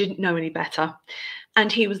who didn't know any better.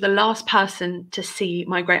 And he was the last person to see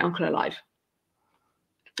my great uncle alive,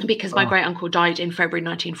 because my great uncle died in February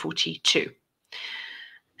 1942.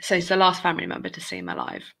 So he's the last family member to see him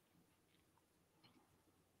alive.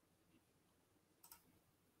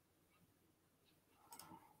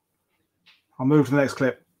 I'll move to the next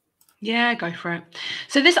clip. Yeah, go for it.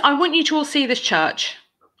 So this, I want you to all see this church.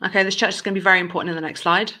 Okay, this church is going to be very important in the next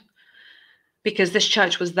slide, because this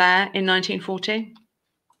church was there in 1940.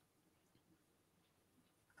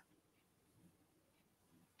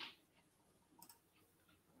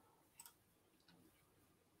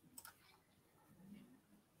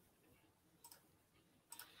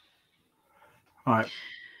 All right.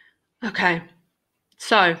 Okay,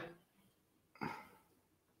 so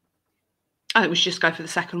I think we should just go for the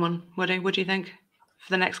second one, Woody. What do you think for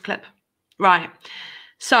the next clip? Right.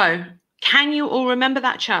 So can you all remember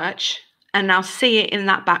that church and now see it in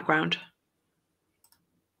that background?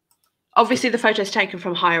 Obviously, the photo is taken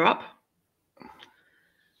from higher up.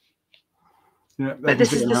 Yeah, but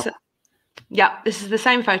this is this is the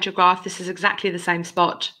same photograph. This is exactly the same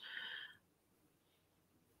spot.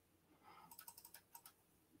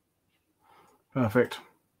 Perfect.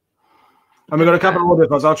 And we've got a couple of audio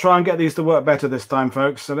files. I'll try and get these to work better this time,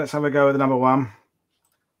 folks. So let's have a go with number 1.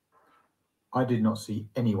 I did not see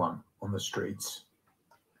anyone on the streets.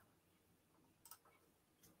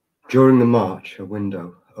 During the march, a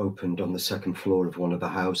window opened on the 2nd floor of one of the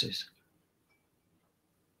houses,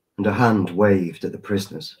 and a hand waved at the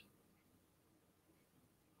prisoners.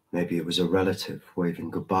 Maybe it was a relative waving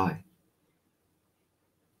goodbye.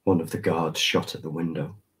 One of the guards shot at the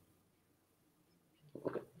window.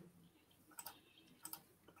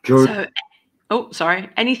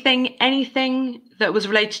 Anything that was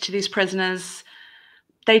related to these prisoners,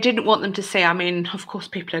 they didn't want them to see. I mean, of course,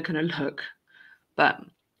 people are going to look, but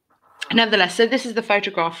nevertheless. So this is the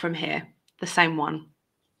photograph from here, the same one.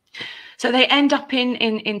 So they end up in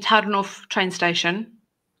Tarnów train station.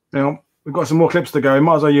 Yeah, we've got some more clips to go. You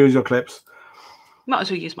might as well use your clips. Might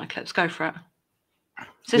as well use my clips. Go for it.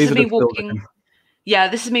 So this is me walking. Yeah,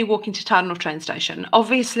 this is me walking to Tarnów train station.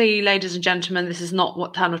 Obviously, ladies and gentlemen, this is not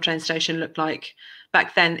what Tarnów train station looked like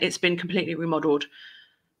back then. It's been completely remodeled.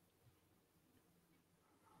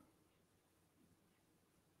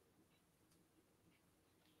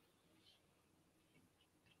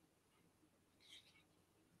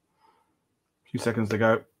 few seconds to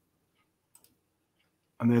go.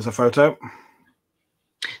 And there's a photo.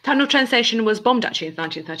 Tarnów train station was bombed actually in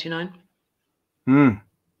 1939.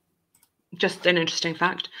 Just an interesting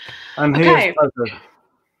fact. And here's photos.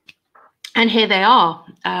 And here they are,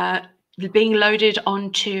 being loaded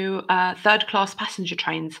onto third-class passenger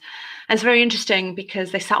trains. And it's very interesting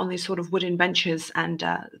because they sat on these sort of wooden benches, and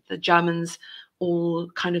the Germans all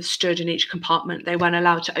kind of stood in each compartment. They weren't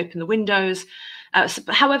allowed to open the windows.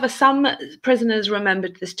 However, some prisoners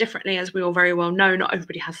remembered this differently. As we all very well know, not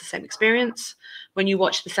everybody has the same experience when you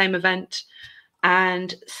watch the same event.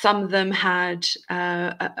 And some of them had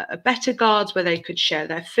better guards where they could share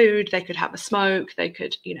their food, they could have a smoke, they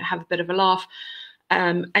could, you know, have a bit of a laugh,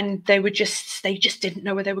 and they just didn't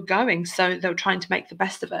know where they were going, so they were trying to make the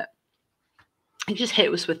best of it. It just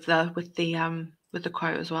hit us with the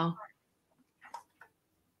quote as well.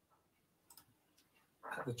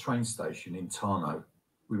 At the train station in Tarnów,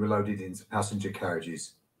 we were loaded into passenger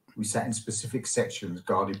carriages. We sat in specific sections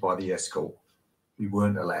guarded by the escort. We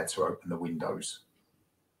weren't allowed to open the windows.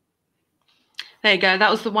 There you go.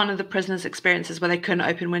 That was one of the prisoners' experiences where they couldn't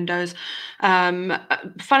open windows. Fun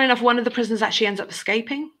enough, one of the prisoners actually ends up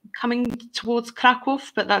escaping, coming towards Krakow,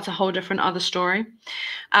 but that's a whole different other story.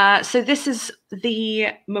 So this is the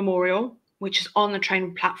memorial, which is on the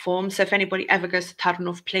train platform. So if anybody ever goes to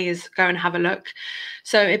Tarnów, please go and have a look.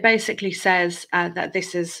 So it basically says that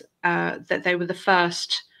this is that they were the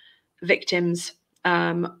first victims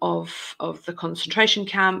of the concentration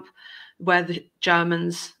camp, where the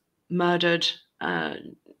Germans murdered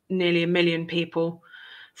nearly 1 million people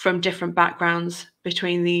from different backgrounds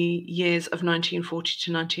between the years of 1940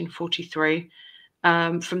 to 1943.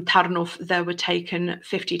 From Tarnów, there were taken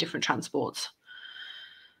 50 different transports.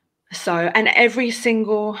 So, and every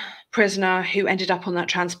single prisoner who ended up on that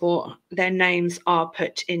transport, their names are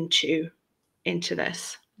put into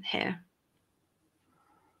this here.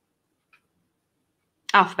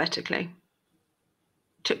 Alphabetically.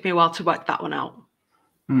 Took me a while to work that one out.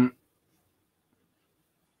 And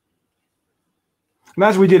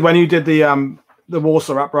as we did when you did the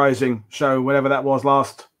Warsaw Uprising show, whatever that was,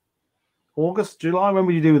 last August, July, when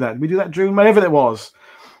would you do that? Did we do that June? Whenever it was.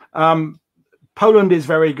 Poland is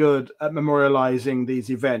very good at memorializing these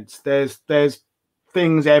events. There's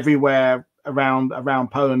things everywhere around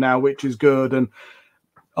Poland now, which is good. And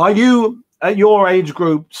are you, at your age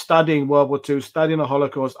group, studying World War II, studying the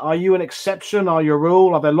Holocaust, are you an exception? Are you a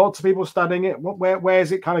rule? Are there lots of people studying it? Where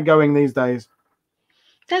is it kind of going these days?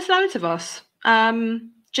 There's loads of us,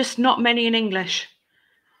 just not many in English,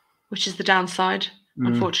 which is the downside,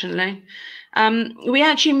 unfortunately. We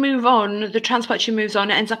actually move on. The transport actually moves on.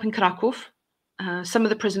 It ends up in Krakow. Some of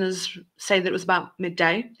the prisoners say that it was about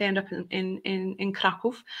midday. They end up in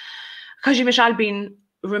Krakow. Kazimierz Albin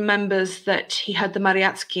remembers that he had the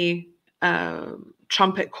Mariacki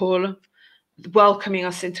trumpet call welcoming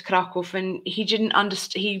us into Krakow, and he didn't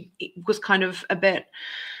understand. He was kind of a bit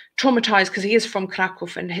traumatized because he is from Krakow,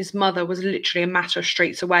 and his mother was literally a matter of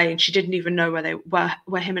streets away, and she didn't even know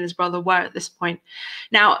where him and his brother were at this point.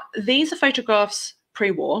 Now, these are photographs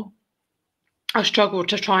pre-war. I struggled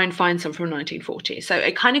to try and find some from 1940. So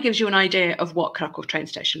it kind of gives you an idea of what Krakow train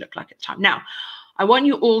station looked like at the time. Now, I want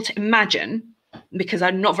you all to imagine, because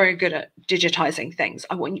I'm not very good at digitizing things,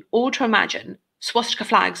 I want you all to imagine swastika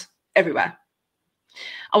flags everywhere.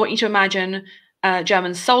 I want you to imagine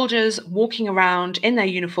German soldiers walking around in their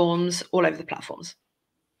uniforms all over the platforms.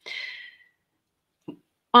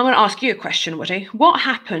 I'm going to ask you a question, Woody. What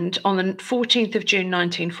happened on the 14th of June,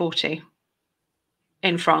 1940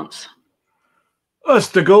 in France?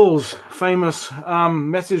 That's de Gaulle's famous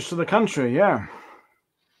message to the country, yeah.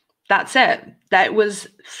 That's it. That was,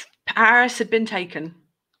 Paris had been taken.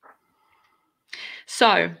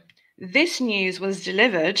 So this news was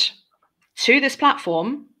delivered to this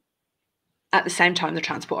platform at the same time the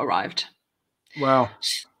transport arrived. Wow.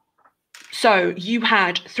 So you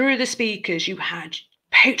had, through the speakers, you had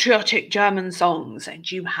patriotic German songs, and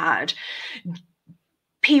you had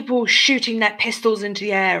people shooting their pistols into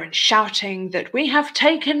the air and shouting that we have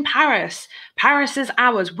taken Paris. Paris is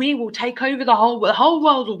ours. We will take over the whole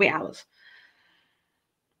world will be ours.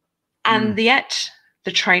 And yet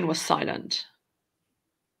the train was silent.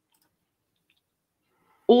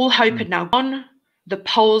 All hope had now gone. The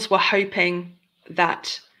Poles were hoping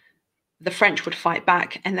that the French would fight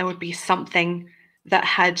back and there would be something that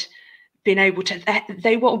had been able to,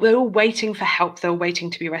 they were all waiting for help. They were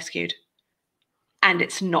waiting to be rescued. And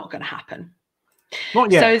it's not going to happen.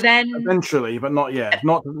 Not yet. So then, eventually, but not yet.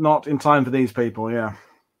 Not in time for these people. Yeah.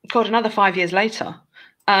 God, another 5 years later.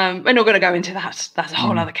 We're not going to go into that. That's a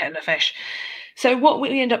whole other kettle of fish. So what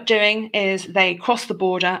we end up doing is they cross the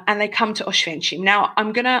border and they come to Auschwitz. Now,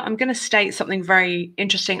 I'm gonna state something very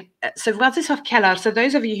interesting. So Władysław Keller, so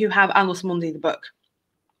those of you who have Annus Mundi, the book,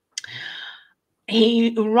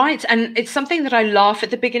 he writes, and it's something that I laugh at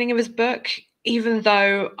the beginning of his book, even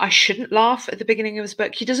though I shouldn't laugh at the beginning of his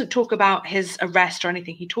book. He doesn't talk about his arrest or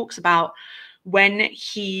anything. He talks about when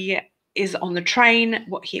he is on the train,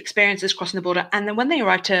 what he experiences crossing the border, and then when they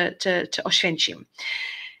arrive to Auschwitz.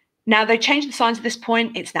 Now, they changed the signs at this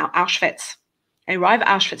point. It's now Auschwitz. They arrive at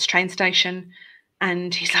Auschwitz train station,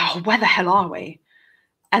 and he's like, oh, where the hell are we?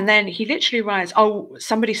 And then he literally writes, oh,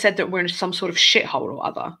 somebody said that we're in some sort of shithole or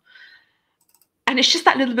other. And it's just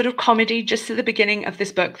that little bit of comedy just at the beginning of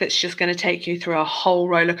this book that's just going to take you through a whole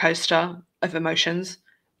roller coaster of emotions.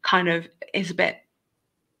 Kind of is a bit,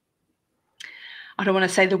 I don't want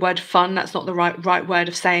to say the word fun. That's not the right word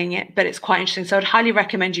of saying it, but it's quite interesting. So I'd highly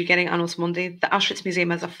recommend you getting Annus Mundi. The Auschwitz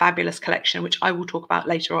Museum has a fabulous collection, which I will talk about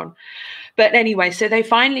later on. But anyway, so they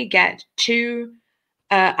finally get to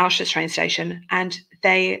Auschwitz train station, and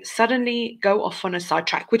they suddenly go off on a side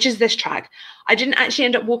track, which is this track. I didn't actually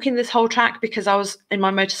end up walking this whole track because I was in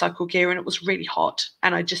my motorcycle gear and it was really hot,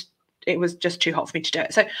 and it was just too hot for me to do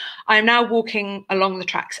it. So I am now walking along the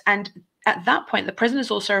tracks, and at that point, the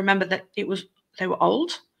prisoners also remember that they were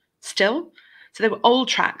old still. So they were old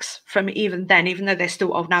tracks from even then, even though they're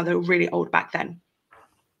still old now, they were really old back then.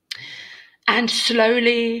 And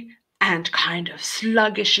slowly and kind of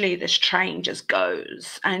sluggishly, this train just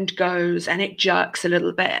goes and it jerks a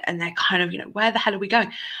little bit. And they're kind of, where the hell are we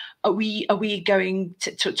going? Are we going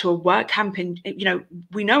to a work camp in,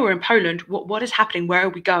 we know we're in Poland. What is happening? Where are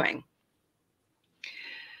we going?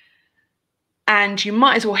 And you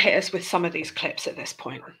might as well hit us with some of these clips at this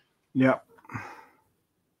point. Yeah.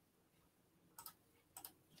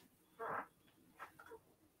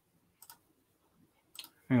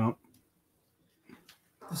 Hang on.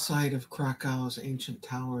 The sight of Krakow's ancient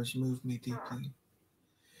towers moved me deeply.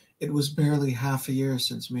 It was barely half a year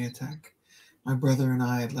since Miatek. My brother and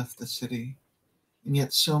I had left the city, and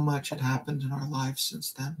yet so much had happened in our lives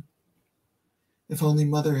since then. If only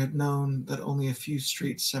Mother had known that only a few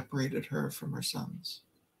streets separated her from her sons.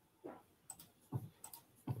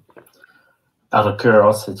 Out of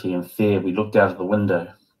curiosity and fear, we looked out of the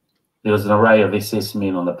window. There was an array of SS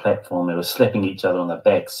men on the platform. They were slapping each other on the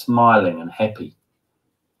back, smiling and happy.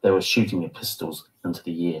 They were shooting their pistols into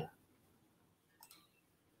the air.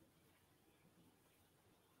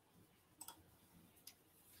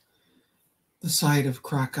 The sight of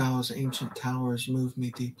Krakow's ancient towers moved me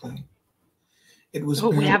deeply. It was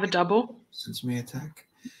we have a double since Miatek.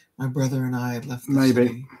 My brother and I had left the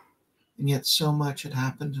city, and yet so much had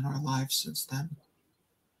happened in our lives since then.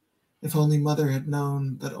 If only Mother had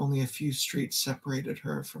known that only a few streets separated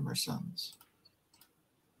her from her sons.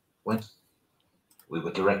 When we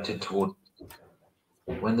were directed toward,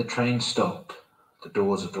 when the train stopped, the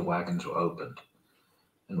doors of the wagons were opened,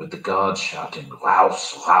 and with the guards shouting,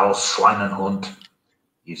 "Raus, raus, Schweinehund,"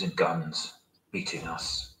 using guns, beating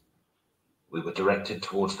us, we were directed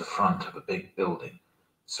towards the front of a big building,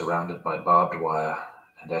 surrounded by barbed wire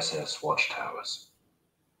and SS watchtowers.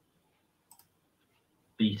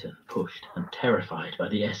 Beaten, pushed, and terrified by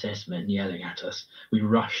the SS men yelling at us, we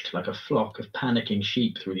rushed like a flock of panicking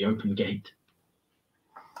sheep through the open gate.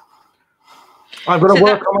 I've got to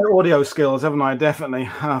work on my audio skills, haven't I? Definitely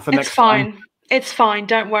for next time. It's fine.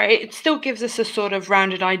 Don't worry. It still gives us a sort of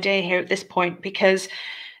rounded idea here at this point, because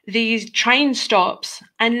these train stops,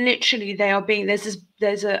 and literally they are being,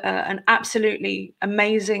 there's an absolutely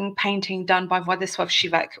amazing painting done by Władysław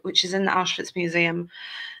Siwek, which is in the Auschwitz Museum,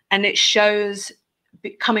 and it shows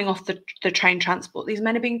coming off the train transport. These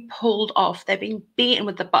men are being pulled off. They're being beaten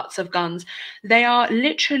with the butts of guns. They are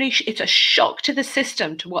literally, it's a shock to the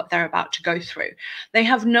system to what they're about to go through. They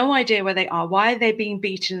have no idea where they are. Why are they being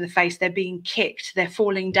beaten in the face? They're being kicked. They're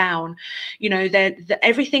falling down.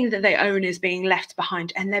 Everything that they own is being left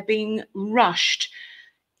behind, and they're being rushed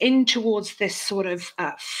in towards this sort of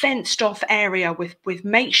fenced off area with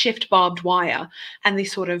makeshift barbed wire and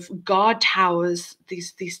these sort of guard towers,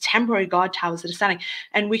 these temporary guard towers that are standing.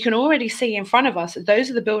 And we can already see in front of us, those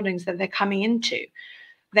are the buildings that they're coming into.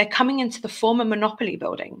 They're coming into the former Monopoly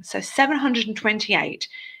building. So 728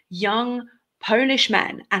 young Polish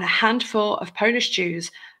men and a handful of Polish Jews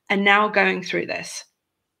are now going through this.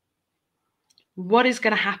 What is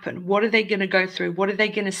going to happen? What are they going to go through? What are they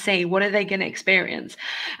going to see? What are they going to experience?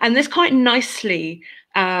 And this quite nicely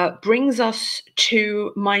brings us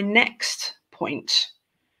to my next point.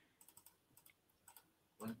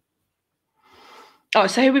 Oh,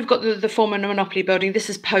 so here we've got the former Monopoly building. This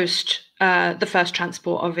is post the first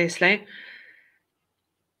transport, obviously.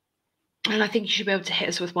 And I think you should be able to hit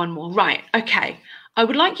us with one more. Right, okay. I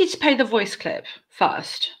would like you to play the voice clip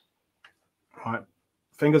first. Right.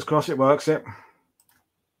 Fingers crossed it works.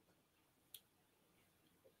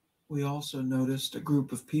 We also noticed a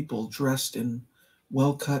group of people dressed in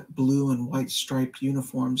well-cut blue and white striped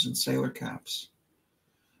uniforms and sailor caps.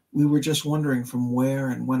 We were just wondering from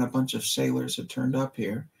where and when a bunch of sailors had turned up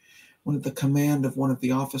here, when at the command of one of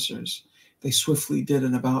the officers, they swiftly did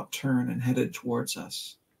an about turn and headed towards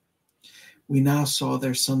us. We now saw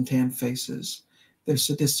their suntanned faces, their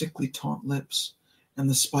sadistically taut lips, and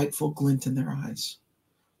the spiteful glint in their eyes,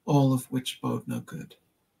 all of which bode no good.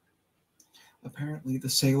 Apparently, the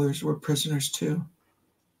sailors were prisoners too.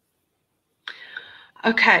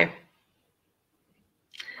 Okay.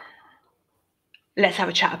 Let's have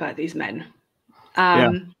a chat about these men.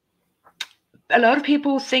 A lot of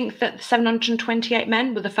people think that the 728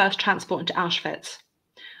 men were the first transport into Auschwitz.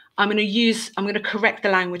 I'm going to correct the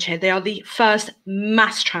language here. They are the first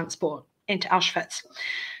mass transport into Auschwitz.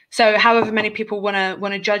 So however many people want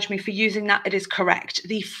to judge me for using that, it is correct.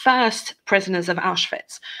 The first prisoners of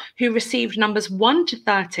Auschwitz who received numbers 1 to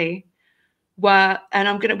 30 were,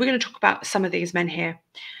 and we're going to talk about some of these men here.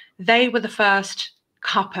 They were the first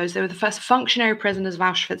capos. They were the first functionary prisoners of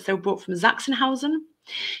Auschwitz. They were brought from Sachsenhausen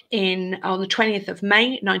on the 20th of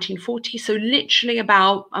May, 1940. So literally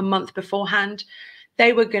about a month beforehand.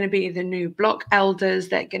 They were going to be the new block elders.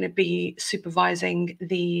 They're going to be supervising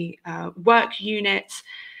the work units.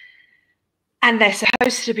 And they're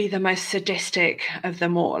supposed to be the most sadistic of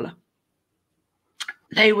them all.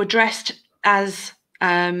 They were dressed, as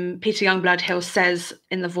Peter Youngblood-Hill says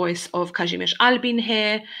in the voice of Kazimierz Albin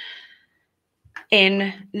here,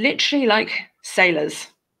 in literally like sailors.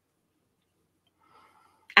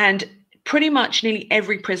 And pretty much nearly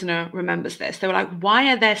every prisoner remembers this. They were like,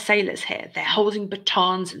 why are there sailors here? They're holding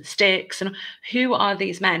batons and sticks. And who are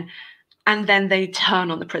these men? And then they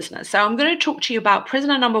turn on the prisoners. So I'm going to talk to you about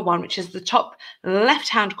prisoner number 1, which is the top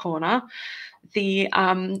left-hand corner. The,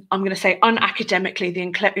 I'm going to say unacademically, the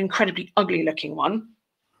incredibly ugly-looking one.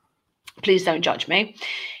 Please don't judge me.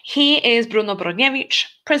 He is Bruno Brodniewicz,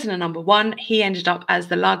 prisoner number 1. He ended up as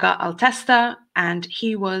the Lager Altester, and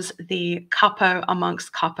he was the capo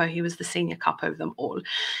amongst capo. He was the senior capo of them all.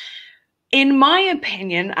 In my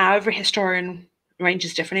opinion, every historian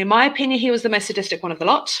ranges differently. In my opinion, he was the most sadistic one of the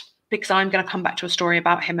lot, because I'm going to come back to a story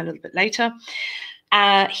about him a little bit later.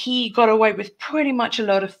 He got away with pretty much a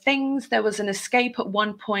lot of things. There was an escape at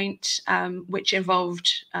one point, which involved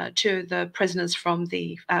 2 of the prisoners from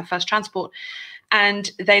the first transport. And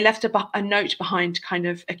they left a note behind kind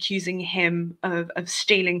of accusing him of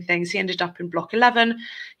stealing things. He ended up in Block 11.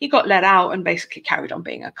 He got let out and basically carried on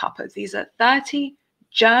being a capo. These are 30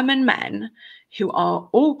 German men who are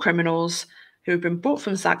all criminals who have been brought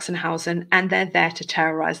from Sachsenhausen, and they're there to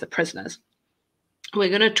terrorize the prisoners. We're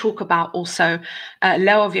going to talk about also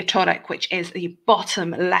Leo Wieczorek, which is the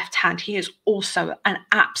bottom left hand. He is also an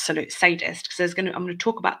absolute sadist. So I'm going to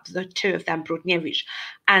talk about the 2 of them, Brodniewicz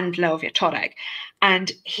and Leo Wieczorek.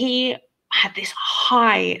 And he had this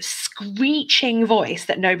high, screeching voice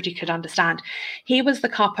that nobody could understand. He was the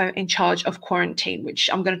capo in charge of quarantine, which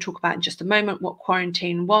I'm going to talk about in just a moment, what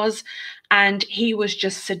quarantine was. And he was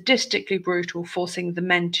just sadistically brutal, forcing the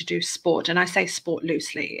men to do sport. And I say sport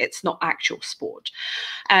loosely. It's not actual sport.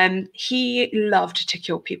 He loved to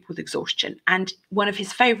kill people with exhaustion. And one of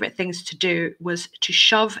his favorite things to do was to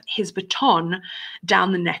shove his baton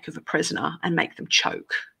down the neck of a prisoner and make them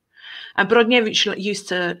choke. And Brodniewicz used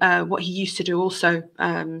to what he used to do also,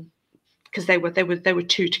 because they were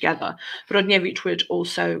 2 together. Brodniewicz would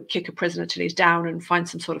also kick a prisoner till he's down and find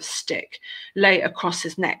some sort of stick, lay it across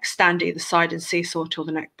his neck, stand either side and seesaw till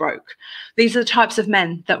the neck broke. These are the types of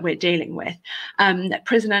men that we're dealing with.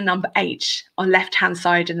 Prisoner number 8 on left-hand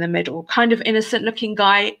side in the middle, kind of innocent-looking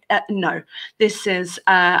guy. No, this is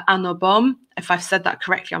Arno Bohm. If I've said that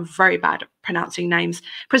correctly, I'm very bad at pronouncing names.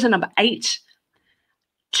 Prisoner number 8.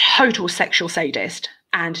 Total sexual sadist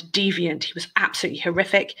and deviant. He was absolutely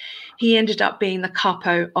horrific. He ended up being the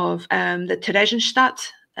capo of the Theresienstadt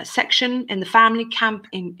section in the family camp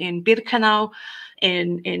in Birkenau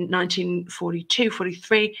in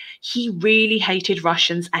 1942-43. He really hated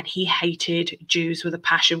Russians and he hated Jews with a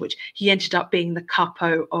passion, which he ended up being the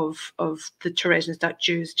capo of the Theresienstadt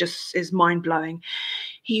Jews. Just is mind-blowing.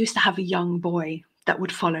 He used to have a young boy that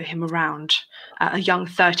would follow him around, a young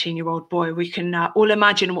 13-year-old boy. We can all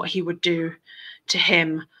imagine what he would do to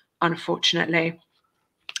him, unfortunately.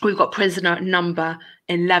 We've got prisoner number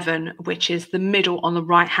 11, which is the middle on the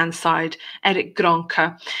right-hand side, Eric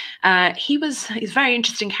Gronke. He's a very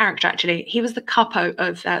interesting character, actually. He was the capo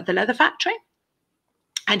of the leather factory.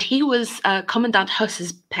 And he was Commandant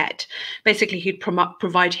Huss's pet. Basically, he'd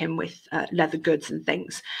provide him with leather goods and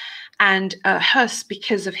things. And Huss,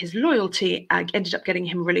 because of his loyalty, ended up getting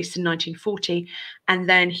him released in 1940. And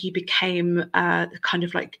then he became kind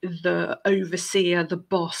of like the overseer, the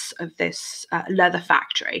boss of this leather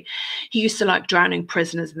factory. He used to like drowning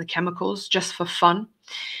prisoners in the chemicals just for fun.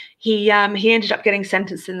 He ended up getting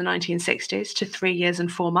sentenced in the 1960s to 3 years and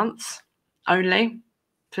 4 months only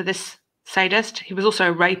for this sadist. He was also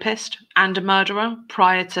a rapist and a murderer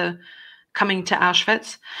prior to coming to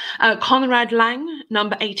Auschwitz. Konrad Lang,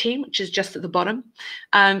 number 18, which is just at the bottom,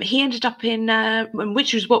 he ended up in,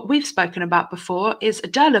 which is what we've spoken about before, is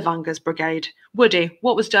Derlevanger's brigade. Woody,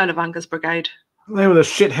 what was Derlevanger's brigade? They were the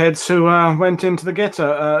shitheads who went into the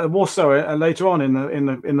ghetto, Warsaw, later on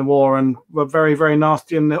in the war, and were very, very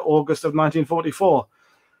nasty in the August of 1944.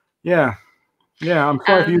 Yeah. Yeah, I'm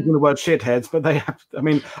sorry for using the word shitheads, but they have, I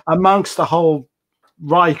mean, amongst the whole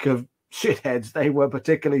Reich of shitheads, they were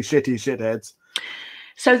particularly shitty shitheads.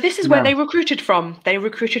 So this is where they recruited from. They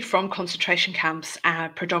recruited from concentration camps,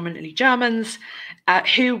 predominantly Germans,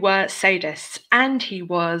 who were sadists, and he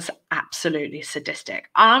was absolutely sadistic.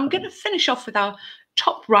 I'm going to finish off with our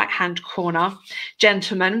top right-hand corner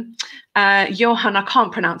gentleman, Johann. I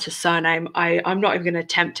can't pronounce his surname. I'm not even going to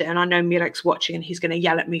attempt it, and I know Mirek's watching and he's going to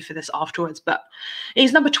yell at me for this afterwards, but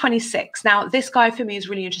he's number 26. Now, this guy for me is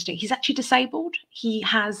really interesting. He's actually disabled. He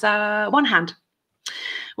has one hand.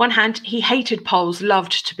 He hated Poles,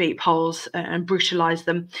 loved to beat Poles and brutalize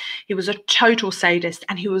them. He was a total sadist,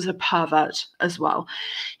 and he was a pervert as well.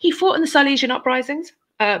 He fought in the Silesian uprisings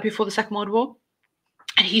before the Second World War.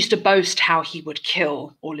 And he used to boast how he would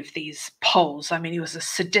kill all of these Poles. I mean, he was a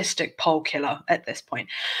sadistic Pole killer at this point.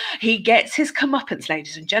 He gets his comeuppance,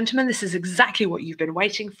 ladies and gentlemen. This is exactly what you've been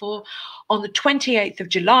waiting for. On the 28th of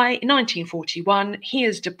July, 1941, he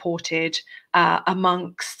is deported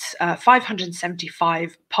amongst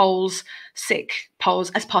 575 Poles, sick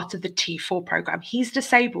Poles, as part of the T4 program. He's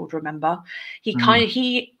disabled, remember? He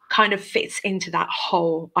kind of fits into that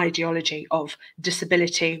whole ideology of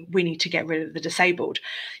disability. We need to get rid of the disabled.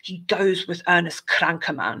 He goes with Ernest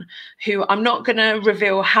Krankemann, who I'm not going to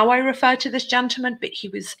reveal how I refer to this gentleman, but he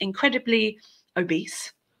was incredibly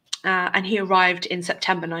obese. And he arrived in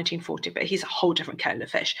September 1940, but he's a whole different kettle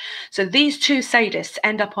of fish. So these two sadists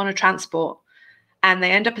end up on a transport, and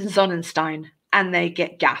they end up in Sonnenstein, and they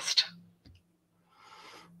get gassed.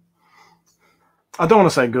 I don't want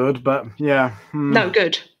to say good, but yeah. No,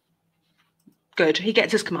 good. Good. He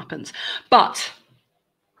gets his comeuppance. But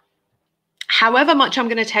however much I'm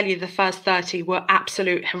going to tell you the first 30 were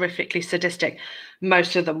absolute horrifically sadistic,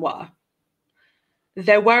 most of them were.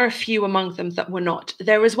 There were a few among them that were not.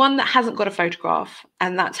 There is one that hasn't got a photograph,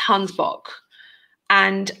 and that's Hans Bock.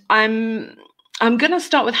 And I'm going to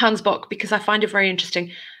start with Hans Bock because I find it very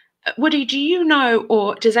interesting. Woody, do you know,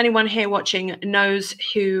 or does anyone here watching knows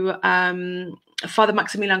who Father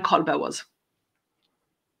Maximilian Kolbe was?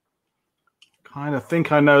 Kind of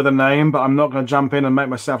think I know the name, but I'm not going to jump in and make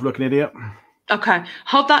myself look an idiot. Okay,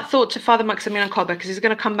 hold that thought to Father Maximilian Kolbe because he's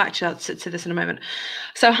going to come back to this in a moment.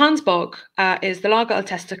 So Hans Bock is the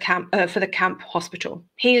Lageraltester camp for the camp hospital.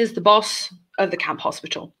 He is the boss of the camp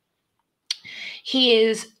hospital. He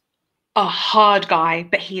is a hard guy,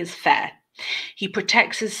 but he is fair. He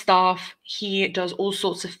protects his staff. He does all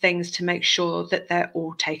sorts of things to make sure that they're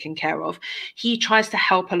all taken care of. He tries to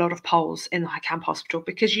help a lot of Poles in the camp hospital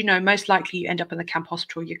because, you know, most likely you end up in the camp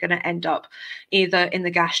hospital, you're going to end up either in the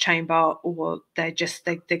gas chamber or they're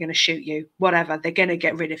going to shoot you, whatever. They're going to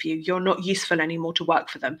get rid of you. You're not useful anymore to work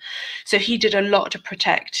for them. So he did a lot to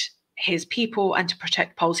protect his people and to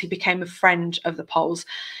protect Poles. He became a friend of the Poles.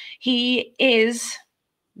 He is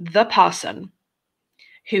the person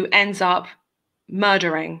who ends up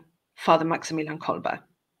murdering Father Maximilian Kolbe.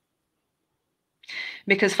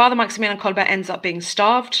 Because Father Maximilian Kolbe ends up being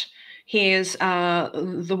starved. He is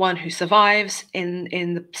the one who survives in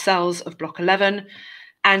the cells of Block 11,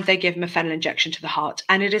 and they give him a fentanyl injection to the heart.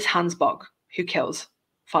 And it is Hans Bock who kills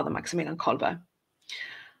Father Maximilian Kolbe.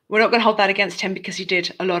 We're not going to hold that against him because he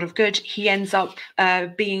did a lot of good. He ends up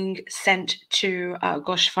being sent to,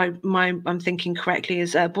 if I'm thinking correctly,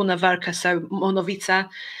 is Bunawerka, so Monowice,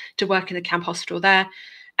 to work in the camp hospital there.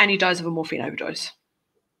 And he dies of a morphine overdose.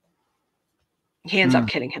 He ends up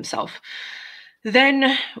killing himself.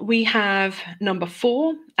 Then we have number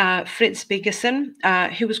 4, Fritz Bigerson,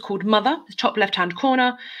 who was called Mother, the top left-hand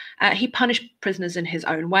corner. He punished prisoners in his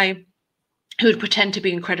own way. Who would pretend to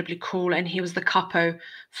be incredibly cruel, and he was the capo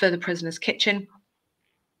for the prisoner's kitchen.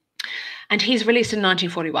 And he's released in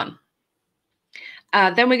 1941.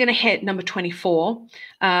 Then we're going to hit number 24,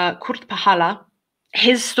 Kurt Pahala.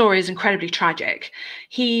 his story is incredibly tragic.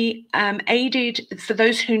 He aided, for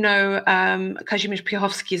those who know Kazimierz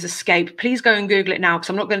Piechowski's escape, please go and Google it now, because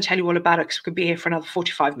I'm not going to tell you all about it, because we could be here for another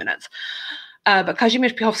 45 minutes. But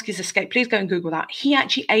Kazimierz Piechowski's escape, please go and Google that. He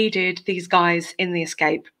actually aided these guys in the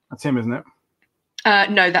escape. That's him, isn't it?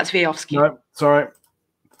 No, that's Wiechowski. No, sorry.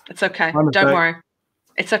 It's okay. Don't worry.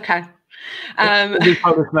 It's okay. All these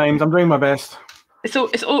public names. I'm doing my best. It's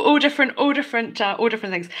all different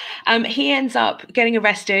things. He ends up getting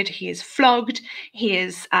arrested. He is flogged. He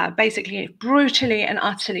is basically brutally and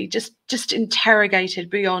utterly just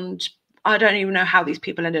interrogated beyond. I don't even know how these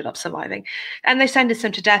people ended up surviving. And they sentenced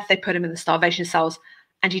him to death. They put him in the starvation cells,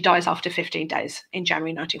 and he dies after 15 days in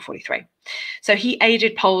January 1943. So he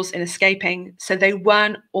aided Poles in escaping. So they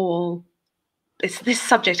weren't all. This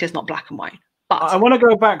subject is not black and white. But I want to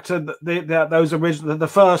go back to those original, the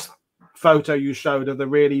first photo you showed of the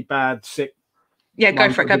really bad, sick. Yeah,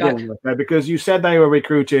 go for it. Go back. Okay, because you said they were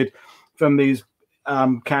recruited from these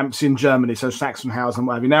camps in Germany, so Sachsenhausen and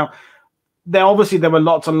what have you. Now, there were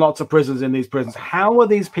lots and lots of prisoners in these prisons. How were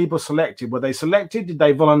these people selected? Were they selected? Did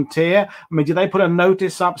they volunteer? I mean, did they put a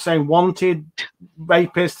notice up saying wanted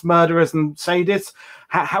rapists, murderers, and sadists?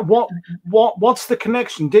 What's the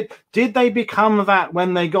connection? Did they become that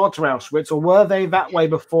when they got to Auschwitz, or were they that way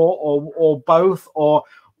before, or both? Or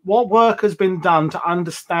what work has been done to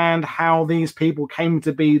understand how these people came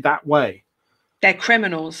to be that way? They're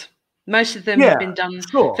criminals. Most of them have been done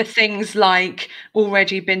for things like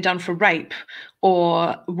already been done for rape,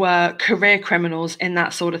 or were career criminals in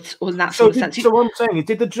that sort of sense. So what I'm saying is,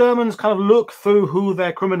 did the Germans kind of look through who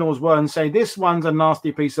their criminals were and say, this one's a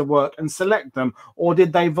nasty piece of work, and select them, or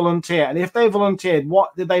did they volunteer? And if they volunteered,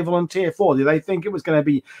 what did they volunteer for? Did they think it was going to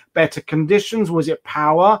be better conditions? Was it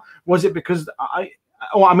power? Was it because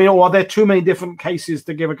or are there too many different cases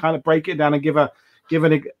to give a kind of break it down and give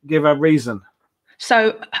a reason?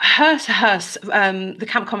 So Hers, the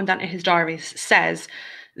camp commandant in his diaries, says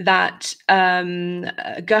that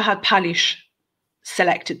Gerhard Palisch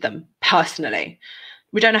selected them personally.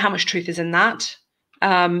 We don't know how much truth is in that.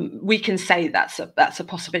 We can say that's a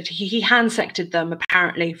possibility. He hand-selected them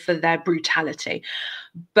apparently for their brutality.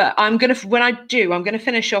 But I'm going to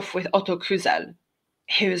finish off with Otto Kuzel,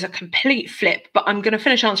 who is a complete flip. But I'm going to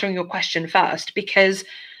finish answering your question first, because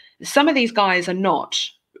some of these guys are not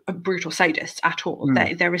brutal sadists at all.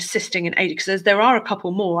 They're assisting and aiding, because there are a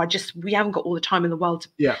couple more. We haven't got all the time in the world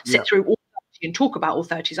to sit through all 30 and talk about all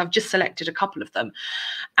 30s. I've just selected a couple of them.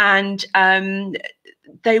 And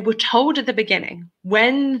they were told at the beginning,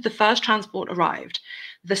 when the first transport arrived,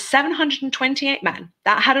 the 728 men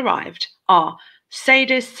that had arrived are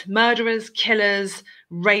sadists, murderers, killers,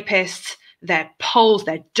 rapists. They're Poles,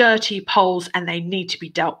 they're dirty Poles, and they need to be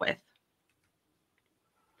dealt with.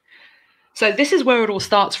 So this is where it all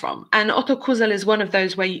starts from. And Otto Kuzel is one of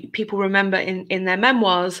those where people remember in their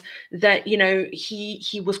memoirs that,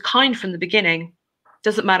 he was kind from the beginning.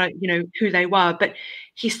 Doesn't matter, who they were, but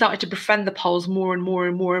he started to befriend the Poles more and more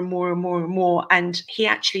and more and more and more and more. And he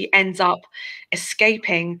actually ends up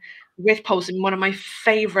escaping with Poles in one of my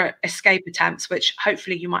favorite escape attempts, which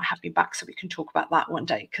hopefully you might have me back so we can talk about that one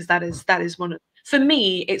day, because that is one of, for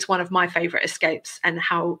me, it's one of my favorite escapes, and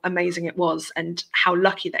how amazing it was and how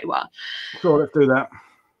lucky they were. Sure, let's do that.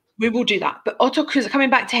 We will do that. But Otto Kuzel, coming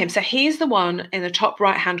back to him, so he's the one in the top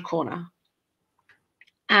right-hand corner.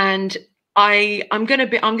 And I'm gonna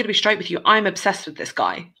be straight with you. I'm obsessed with this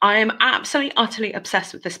guy. I am absolutely, utterly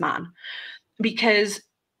obsessed with this man, because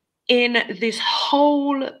in this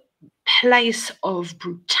whole place of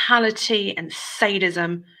brutality and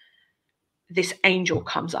sadism, this angel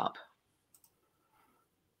comes up.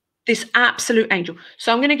 This absolute angel.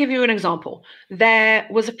 So I'm going to give you an example. There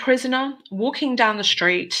was a prisoner walking down the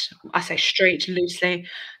street. I say street loosely.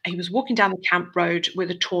 He was walking down the camp road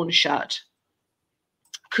with a torn shirt.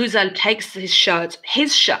 Kuzel takes his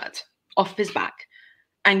shirt off his back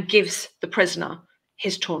and gives the prisoner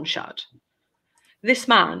his torn shirt. This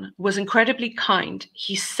man was incredibly kind.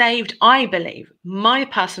 He saved, I believe, my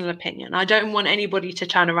personal opinion. I don't want anybody to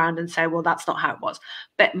turn around and say, well, that's not how it was.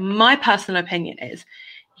 But my personal opinion is,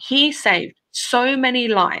 he saved so many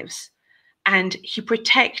lives and he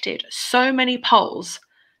protected so many Poles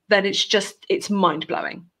that it's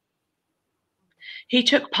mind-blowing. He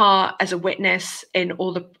took part as a witness in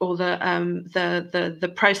all the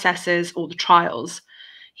processes, all the trials.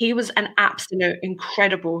 He was an absolute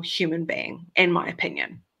incredible human being, in my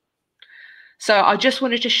opinion. So I just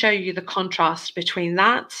wanted to show you the contrast between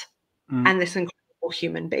that and this incredible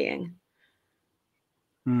human being.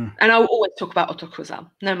 And I'll always talk about Otto Kuzel,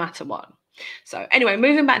 no matter what. So anyway,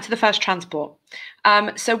 moving back to the first transport.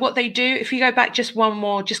 So what they do, if you go back just one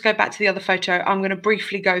more, just go back to the other photo, I'm going to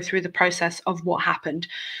briefly go through the process of what happened.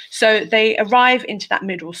 So they arrive into that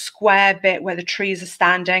middle square bit where the trees are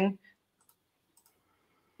standing.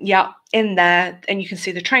 Yeah, in there, and you can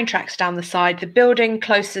see the train tracks down the side. The building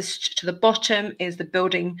closest to the bottom is the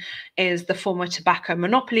former tobacco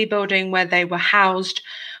monopoly building where they were housed.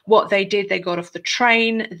 What they did, they got off the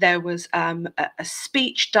train. There was a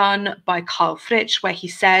speech done by Karl Fritsch where he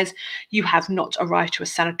says, "You have not arrived to a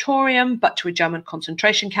sanatorium, but to a German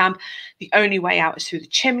concentration camp. The only way out is through the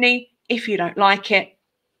chimney. If you don't like it,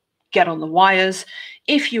 get on the wires.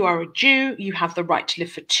 If you are a Jew, you have the right to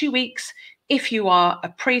live for 2 weeks. If you are a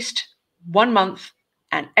priest, 1 month,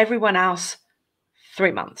 and everyone else,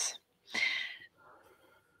 3 months."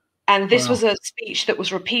 And this was a speech that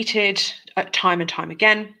was repeated time and time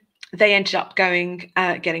again. They ended up getting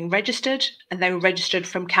registered, and they were registered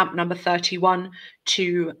from camp number 31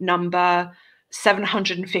 to number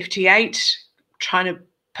 758, trying to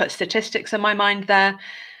put statistics in my mind there.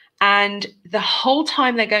 And the whole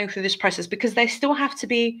time they're going through this process, because they still have to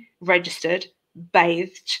be registered,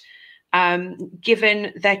 bathed,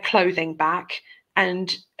 given their clothing back,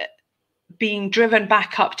 and being driven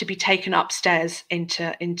back up to be taken upstairs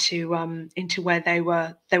into where they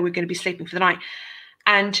were going to be sleeping for the night.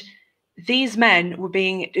 And these men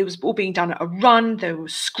it was all being done at a run. They were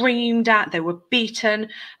screamed at, they were beaten.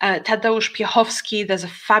 Tadeusz Piechowski, there's a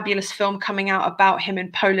fabulous film coming out about him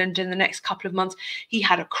in Poland in the next couple of months. He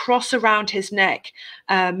had a cross around his neck.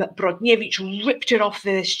 Brodniewicz ripped it off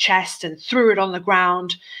his chest and threw it on the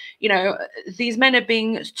ground. You know, these men are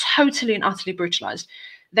being totally and utterly brutalized.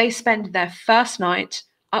 They spend their first night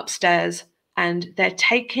upstairs, and they're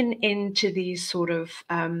taken into these sort of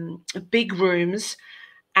big rooms,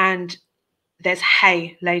 and there's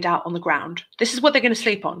hay laid out on the ground. This is what they're going to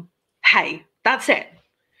sleep on. Hay. That's it.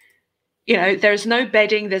 You know, there's no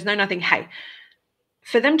bedding, there's no nothing, hay.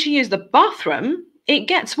 For them to use the bathroom, it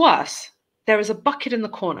gets worse. There is a bucket in the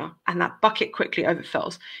corner, and that bucket quickly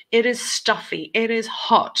overfills. It is stuffy. It is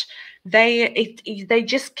hot. They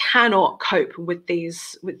just cannot cope with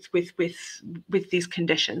these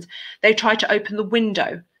conditions. They try to open the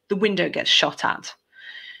window. The window gets shot at.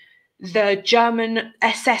 The German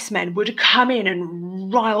SS men would come in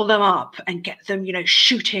and rile them up and get them, you know,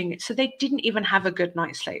 shooting. So they didn't even have a good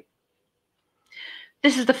night's sleep.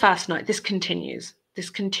 This is the first night. This continues. This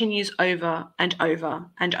continues over and over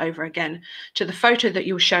and over again to the photo that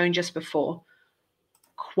you were showing just before.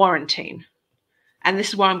 Quarantine. And this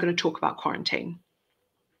is why I'm going to talk about quarantine.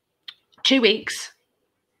 2 weeks,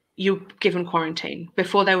 you're given quarantine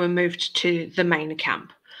before they were moved to the main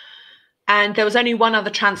camp. And there was only one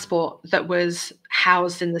other transport that was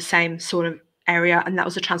housed in the same sort of area, and that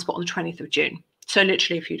was a transport on the 20th of June. So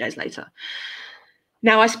literally a few days later.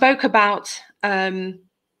 Now, I spoke about Bruno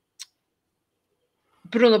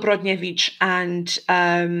Brodniewicz and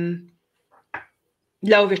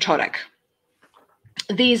Leo Wieczorek.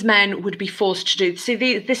 These men would be forced to do. See,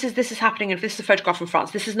 this is happening, and this is a photograph from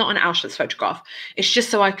France. This is not an Auschwitz photograph. It's just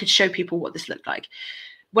so I could show people what this looked like.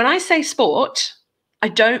 When I say sport, I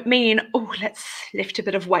don't mean, oh, let's lift a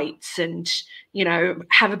bit of weights and, you know,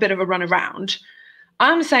 have a bit of a run around.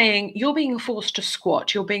 I'm saying you're being forced to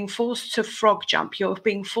squat. You're being forced to frog jump. You're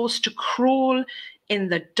being forced to crawl in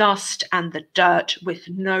the dust and the dirt with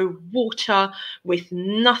no water, with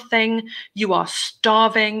nothing. You are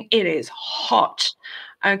starving. It is hot.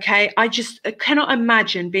 Okay, I just cannot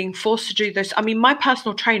imagine being forced to do this. I mean, my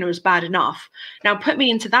personal trainer is bad enough. Now put me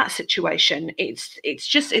into that situation. It's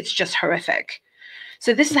just horrific.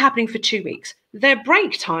 So this is happening for 2 weeks. Their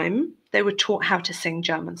break time, they were taught how to sing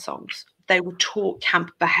German songs. They were taught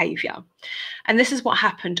camp behavior. And this is what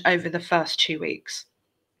happened over the first 2 weeks.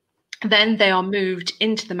 Then they are moved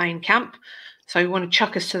into the main camp. So you want to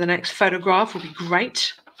chuck us to the next photograph would be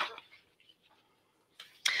great.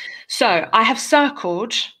 So I have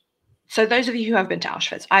circled, so those of you who have been to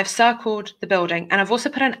Auschwitz, I've circled the building, and I've also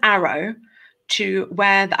put an arrow to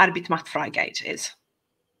where the Arbeit macht frei gate is.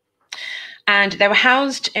 And they were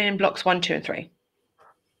housed in blocks 1, 2, and 3.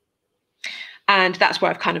 And that's where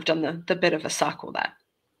I've kind of done the bit of a circle there.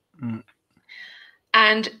 Mm.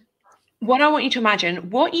 And what I want you to imagine,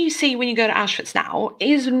 what you see when you go to Auschwitz now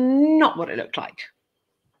is not what it looked like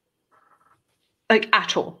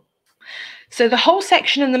at all. So the whole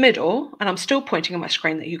section in the middle, and I'm still pointing on my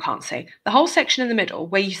screen that you can't see, the whole section in the middle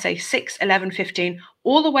where you say 6, 11, 15,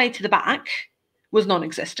 all the way to the back was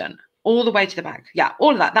non-existent. All the way to the back. Yeah,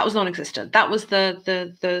 all of that. That was non-existent. That was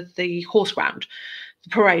the horse ground, the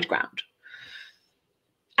parade ground.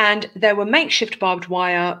 And there were makeshift barbed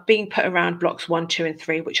wire being put around blocks 1, 2, and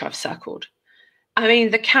 3, which I've circled. I mean,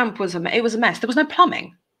 the camp was it was a mess. There was no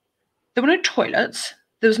plumbing. There were no toilets.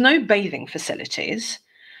 There was no bathing facilities.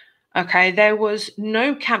 Okay, there was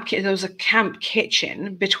no camp. There was a camp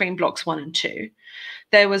kitchen between blocks 1 and 2.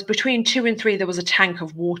 There was between 2 and 3. There was a tank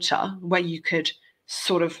of water where you could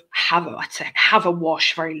sort of have a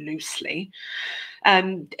wash very loosely.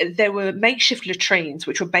 There were makeshift latrines,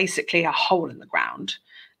 which were basically a hole in the ground,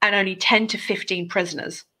 and only 10 to 15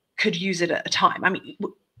 prisoners could use it at a time. I mean,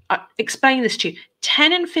 explain this to you.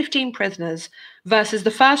 10 and 15 prisoners versus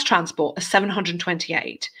the first transport of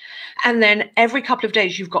 728. And then every couple of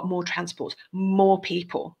days, you've got more transports, more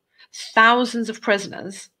people, thousands of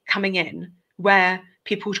prisoners coming in where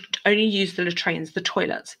people only use the latrines, the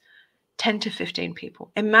toilets, 10 to 15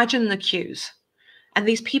 people. Imagine the queues. And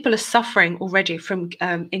these people are suffering already from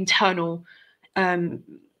internal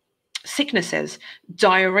sicknesses,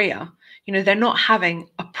 diarrhea. You know, they're not having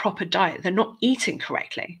a proper diet. They're not eating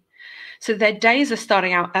correctly. So their days are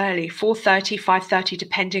starting out early, 4:30, 5:30,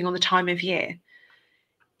 depending on the time of year.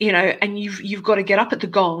 You know, and you've got to get up at the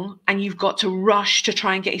gong and you've got to rush to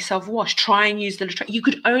try and get yourself washed, try and use the latrine. You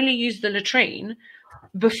could only use the latrine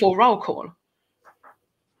before roll call.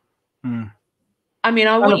 I mean,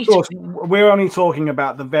 we're only talking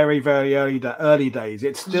about the very, very early days.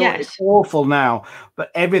 It's still it's awful now,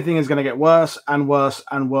 but everything is going to get worse and worse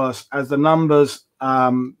and worse as the numbers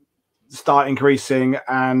start increasing.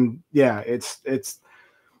 And yeah, it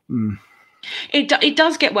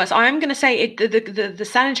does get worse. I am going to say the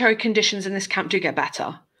sanitary conditions in this camp do get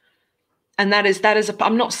better. And that is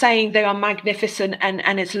I'm not saying they are magnificent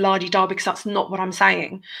and it's la-di-da, because that's not what I'm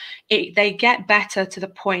saying. They get better to the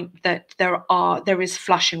point that there is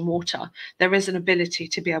flushing water. There is an ability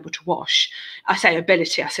to be able to wash. I say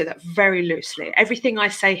ability, I say that very loosely. Everything I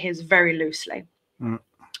say here is very loosely.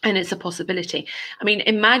 And it's a possibility. I mean,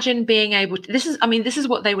 imagine being able to, this is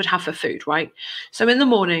what they would have for food, right? So in the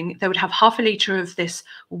morning, they would have half a liter of this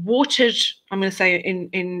watered, I'm going to say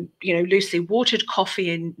in loosely, watered coffee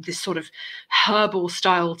in this sort of herbal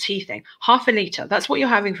style tea thing. Half a liter. That's what you're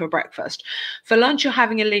having for breakfast. For lunch, you're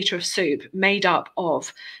having a liter of soup made up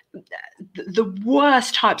of the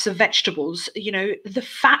worst types of vegetables. You know, the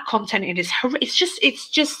fat content in it is it's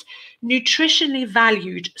just nutritionally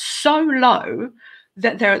valued so low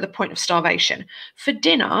that they're at the point of starvation. For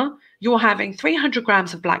dinner, you're having 300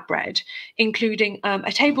 grams of black bread, including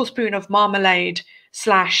a tablespoon of marmalade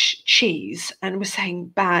 / cheese, and we're saying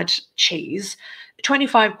bad cheese,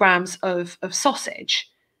 25 grams of sausage.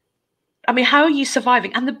 I mean, how are you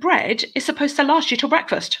surviving? And the bread is supposed to last you till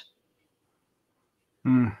breakfast.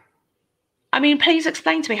 I mean, please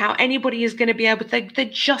explain to me how anybody is going to be able to, they're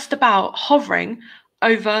just about hovering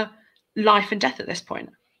over life and death at this point.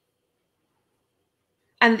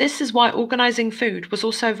 And this is why organizing food was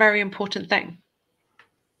also a very important thing.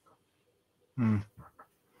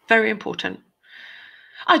 Very important.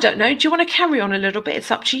 I don't know. Do you want to carry on a little bit?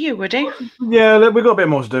 It's up to you, Woody. Yeah, we've got a bit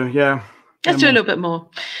more to do. Yeah. Let's do a little bit more.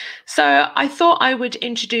 So I thought I would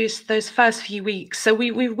introduce those first few weeks. So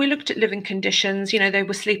we looked at living conditions. You know, they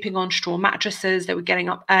were sleeping on straw mattresses. They were getting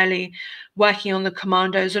up early, working on the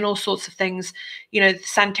commandos and all sorts of things. You know, the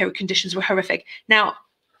sanitary conditions were horrific. Now,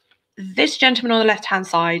 this gentleman on the left-hand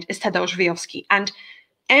side is Tadeusz Wyjowski, and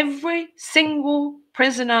every single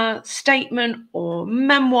prisoner statement or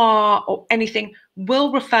memoir or anything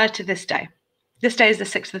will refer to this day. This day is the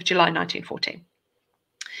 6th of July, 1914.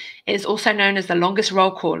 It is also known as the longest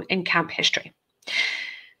roll call in camp history.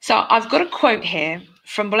 So I've got a quote here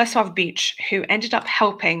from Bolesław Bicz, who ended up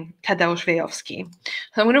helping Tadeusz Wyjowski.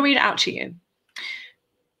 So I'm going to read it out to you.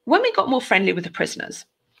 When we got more friendly with the prisoners,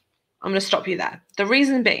 I'm going to stop you there. The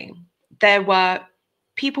reason being, there were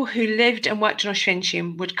people who lived and worked in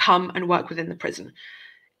Oświęcim would come and work within the prison.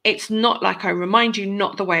 It's not, like I remind you,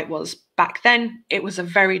 not the way it was back then. It was a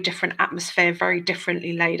very different atmosphere, very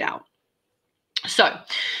differently laid out. So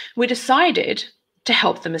we decided to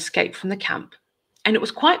help them escape from the camp. And it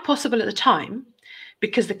was quite possible at the time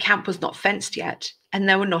because the camp was not fenced yet and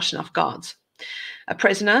there were not enough guards. A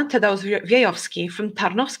prisoner, Tadeusz Wyjowski from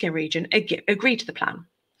Tarnowskie region, agreed to the plan.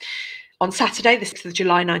 On Saturday, the 6th of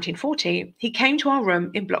July, 1940, he came to our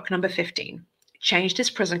room in block number 15, changed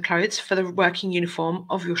his prison clothes for the working uniform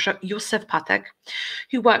of Józef Patek,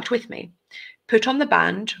 who worked with me, put on the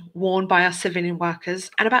band worn by our civilian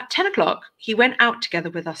workers, and about 10 o'clock, he went out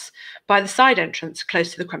together with us by the side entrance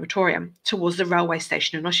close to the crematorium towards the railway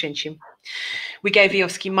station in Oświęcim. We gave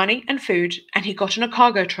Wyjowski money and food, and he got on a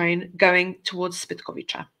cargo train going towards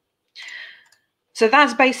Spytkowice. So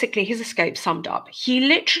that's basically his escape summed up. He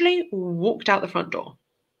literally walked out the front door,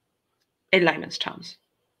 in layman's terms.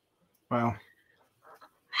 Wow.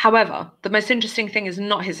 However, the most interesting thing is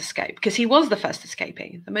not his escape, because he was the first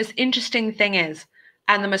escapee. The most interesting thing is,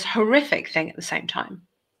 and the most horrific thing at the same time,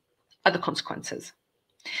 are the consequences.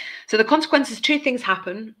 So the consequences, two things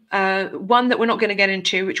happen. One that we're not going to get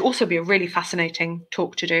into, which also be a really fascinating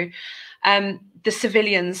talk to do. The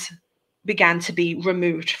civilians began to be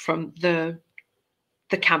removed from the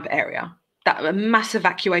camp area. That were mass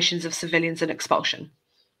evacuations of civilians and expulsion.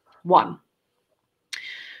 1.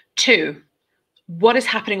 2, what is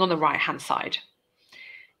happening on the right-hand side?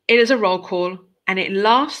 It is a roll call, and it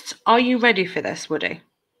lasts, are you ready for this, Woody?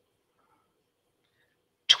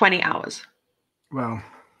 20 hours. Wow.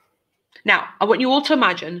 Now, I want you all to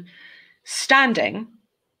imagine standing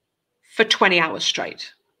for 20 hours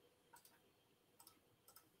straight.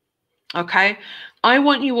 Okay? I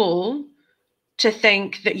want you all to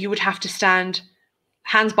think that you would have to stand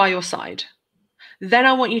hands by your side. Then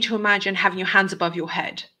I want you to imagine having your hands above your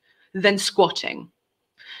head, then squatting,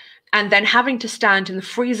 and then having to stand in the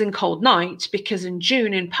freezing cold night, because in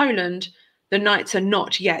June in Poland, the nights are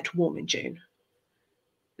not yet warm in June.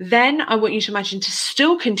 Then I want you to imagine to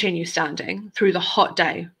still continue standing through the hot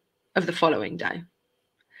day of the following day.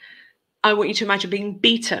 I want you to imagine being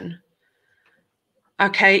beaten.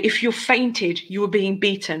 Okay, if you fainted, you were being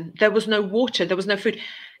beaten. There was no water, there was no food.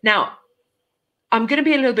 Now, I'm going to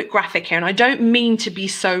be a little bit graphic here, and I don't mean to be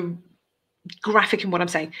so graphic in what I'm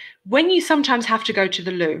saying. When you sometimes have to go to the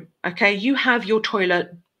loo, okay, you have your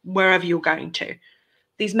toilet wherever you're going to.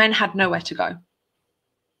 These men had nowhere to go.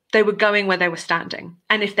 They were going where they were standing.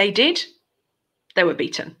 And if they did, they were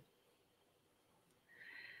beaten.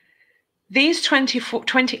 These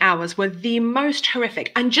 20 hours were the most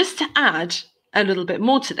horrific. And just to add a little bit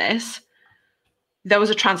more to this, there was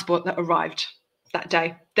a transport that arrived that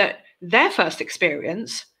day. That their first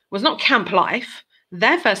experience was not camp life.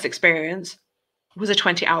 Their first experience was a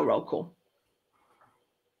 20-hour roll call.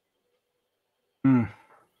 Mm.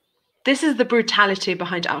 This is the brutality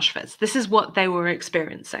behind Auschwitz. This is what they were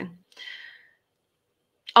experiencing.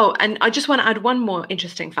 Oh, and I just want to add one more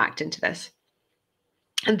interesting fact into this.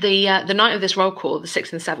 And the night of this roll call, the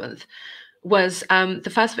 6th and 7th, was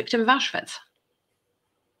the first victim of Auschwitz.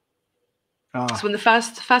 Ah. So when the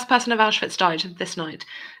first person of Auschwitz died this night,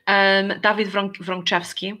 Dawid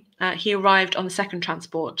Wrączewski, he arrived on the second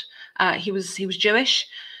transport. He was Jewish,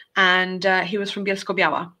 and he was from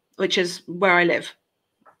Bielsko-Biała, which is where I live.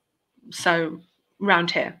 So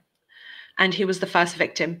round here. And he was the first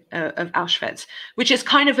victim of Auschwitz, which is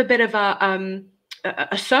kind of a bit of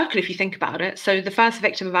a circle if you think about it. So the first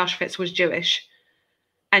victim of Auschwitz was Jewish,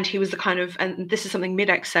 and he was the kind of, and this is something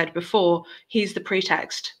Midek said before, he's the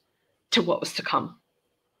pretext to what was to come.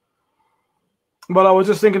 Well, I was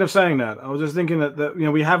just thinking of saying that. I was just thinking that you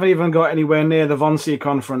know, we haven't even got anywhere near the Wannsee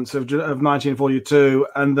Conference of 1942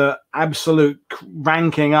 and the absolute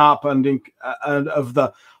ranking up and of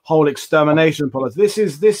the whole extermination policy. This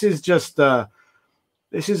is just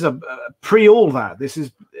this is a pre all that. This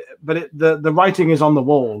is, but the writing is on the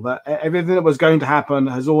wall. That everything that was going to happen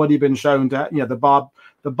has already been shown. To, you know,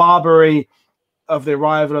 the barbary of the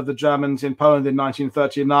arrival of the Germans in Poland in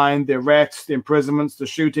 1939, the arrests, the imprisonments, the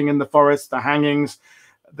shooting in the forests, the hangings,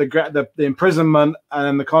 the imprisonment, and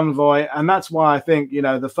then the convoy. And that's why I think, you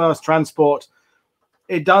know, the first transport,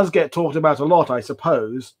 it does get talked about a lot, I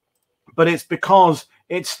suppose, but it's because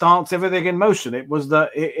it starts everything in motion. It was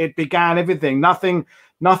it began everything. Nothing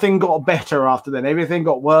got better after then. Everything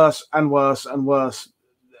got worse and worse and worse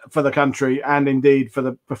for the country, and indeed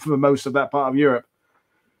for most of that part of Europe.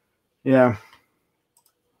 Yeah.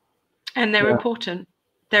 And they're important.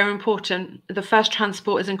 They're important. The first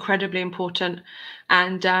transport is incredibly important.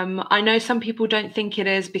 And I know some people don't think it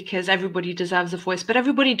is because everybody deserves a voice, but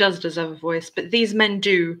everybody does deserve a voice. But these men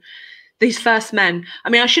do. These first men. I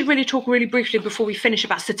mean, I should really talk really briefly before we finish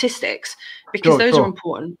about statistics, because those are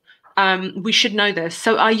important. We should know this.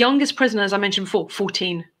 So our youngest prisoner, as I mentioned before,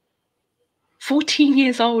 14. 14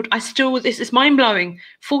 years old. This is mind-blowing.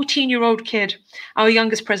 14-year-old kid, our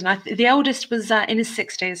youngest prisoner. The eldest was in his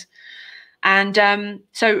 60s. And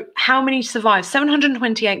so how many survived?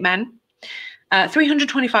 728 men,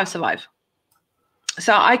 325 survive.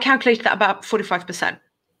 So I calculated that about 45%,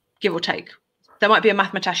 give or take. There might be a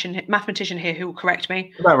mathematician here who will correct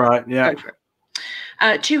me. Is that right? Yeah. Go for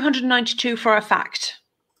it. 292 for a fact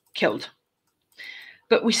killed.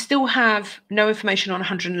 But we still have no information on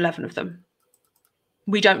 111 of them.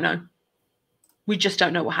 We don't know. We just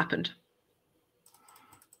don't know what happened.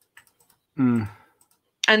 Mm.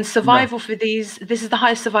 And survival for these, this is the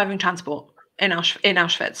highest surviving transport in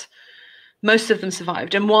Auschwitz. Most of them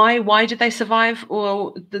survived. And why? Why did they survive?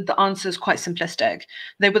 Well, the answer is quite simplistic.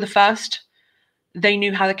 They were the first. They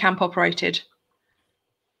knew how the camp operated.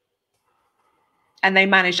 And they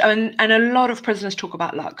managed, and a lot of prisoners talk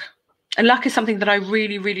about luck. And luck is something that I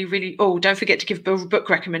really, really, really, oh, don't forget to give book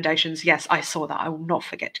recommendations. Yes, I saw that. I will not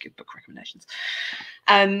forget to give book recommendations.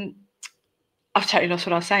 I've totally lost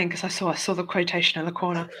what I was saying because I saw the quotation in the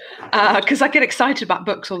corner. Because I get excited about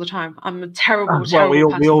books all the time. I'm a terrible,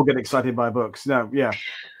 terrible person. We all get excited by books. No, yeah.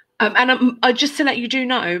 And just to let you do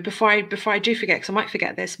know, before I do forget, because I might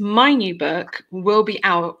forget this, my new book will be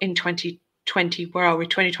out in 2020. Where are we?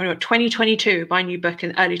 2021, 2022. My new book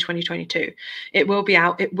in early 2022. It will be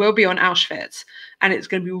out. It will be on Auschwitz, and it's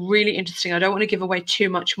going to be really interesting. I don't want to give away too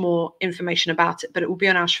much more information about it, but it will be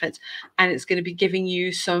on Auschwitz, and it's going to be giving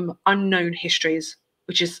you some unknown histories,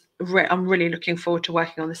 which is I'm really looking forward to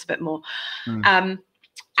working on this a bit more,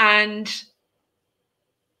 and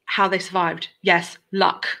how they survived. Yes,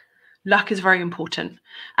 luck. Luck is very important.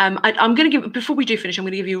 I'm going to give, before we do finish, I'm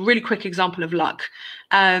going to give you a really quick example of luck.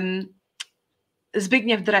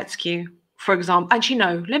 Zbigniew Drecki, for example. Actually,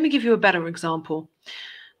 no, let me give you a better example.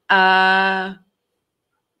 Czesław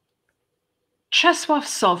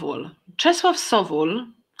Sowul. Czesław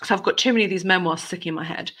Sowul, because I've got too many of these memoirs sticking in my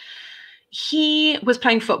head. He was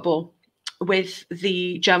playing football with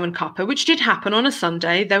the German Kappa, which did happen on a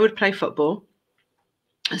Sunday. They would play football.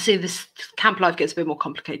 See, this camp life gets a bit more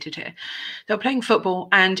complicated here. They were playing football,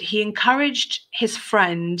 and he encouraged his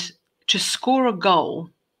friend to score a goal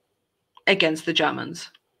against the Germans.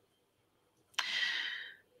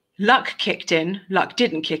 Luck kicked in. Luck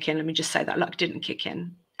didn't kick in. Let me just say that. Luck didn't kick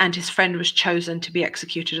in. And his friend was chosen to be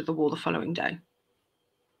executed at the wall the following day.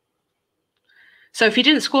 So if he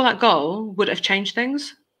didn't score that goal, would it have changed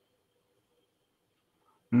things?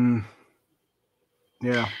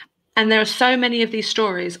 Yeah. And there are so many of these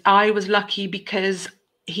stories. I was lucky because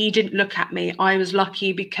he didn't look at me. I was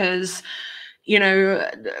lucky because, you know,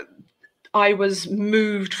 I was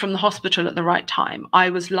moved from the hospital at the right time. I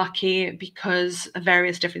was lucky because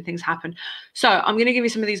various different things happened. So I'm going to give you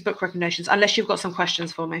some of these book recommendations, unless you've got some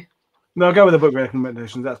questions for me. No, I'll go with the book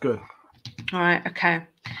recommendations. That's good. All right. Okay.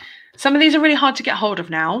 Some of these are really hard to get hold of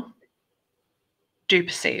now. Do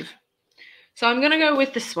perceive. So I'm going to go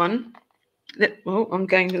with this one. Oh, I'm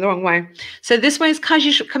going the wrong way. So this one is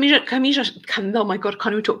Kazimierz, oh my God,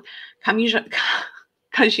 can't even talk.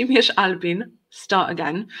 Kazimierz Albin, Start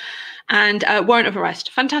Again, and Warrant of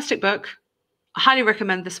Arrest. Fantastic book. I highly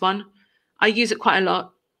recommend this one. I use it quite a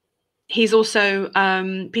lot. He's also,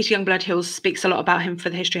 Peter Youngblood Hills speaks a lot about him for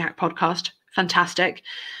the History Hack podcast. Fantastic.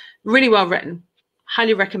 Really well written.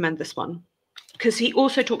 Highly recommend this one. Because he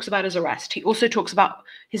also talks about his arrest. He also talks about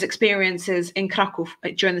his experiences in Krakow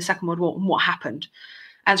during the Second World War and what happened.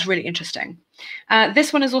 That's really interesting.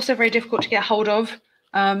 This one is also very difficult to get hold of,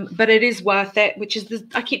 but it is worth it, which is,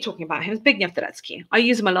 I keep talking about him, Zbigniew Drecki. I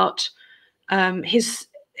use him a lot. His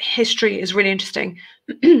history is really interesting.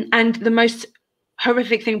 And the most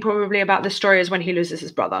horrific thing probably about this story is when he loses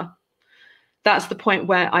his brother. That's the point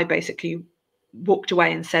where I basically walked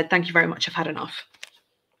away and said, thank you very much, I've had enough.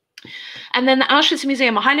 And then the Auschwitz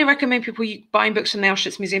Museum, I highly recommend people buying books from the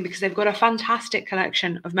Auschwitz Museum because they've got a fantastic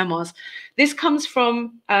collection of memoirs. This comes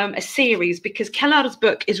from a series because Kellar's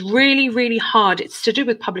book is really, really hard. It's to do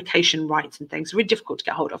with publication rights and things, really difficult to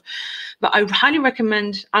get hold of. But I highly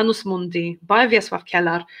recommend Annus Mundi by Wiesław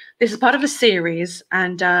Kellar. This is part of a series,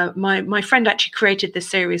 and my friend actually created this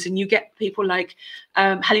series, and you get people like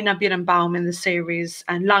Halina Birnbaum in the series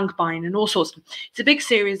and Langbein and all sorts. It's a big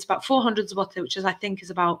series, about 400 zloty, which is, I think,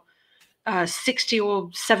 is about 60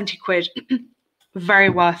 or 70 quid. Very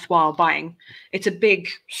worthwhile buying. It's a big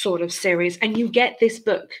sort of series, and you get this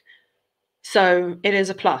book, so it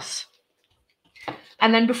is a plus.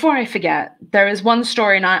 And then before I forget, there is one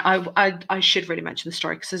story, and I should really mention the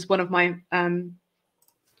story because it's one of my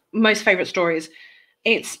most favorite stories.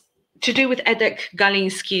 It's to do with Edek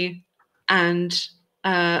Galiński and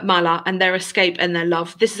Mala and their escape and their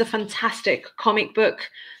love. This is a fantastic comic book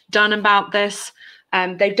done about this.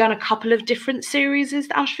 They've done a couple of different series, the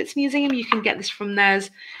Auschwitz Museum. You can get this from theirs.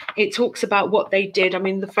 It talks about what they did. I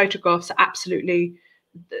mean, the photographs are absolutely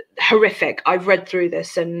horrific. I've read through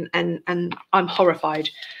this and I'm horrified.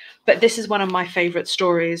 But this is one of my favorite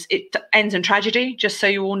stories. It ends in tragedy, just so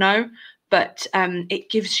you all know, but it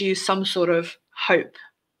gives you some sort of hope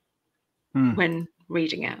when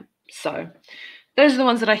reading it. So those are the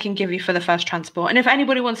ones that I can give you for the first transport. And if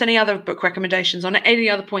anybody wants any other book recommendations on any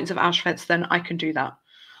other points of Auschwitz, then I can do that.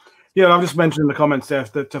 Yeah, I've just mentioned in the comments there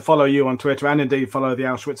to follow you on Twitter and indeed follow the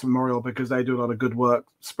Auschwitz Memorial because they do a lot of good work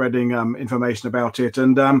spreading information about it.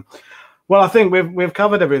 And Well, I think we've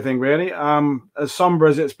covered everything really. As somber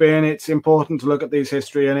as it's been, it's important to look at these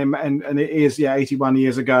history, and it is 81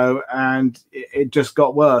 years ago, and it just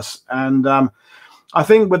got worse. And I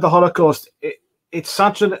think with the Holocaust, it's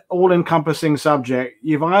such an all-encompassing subject.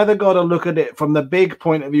 You've either got to look at it from the big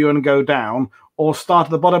point of view and go down, or start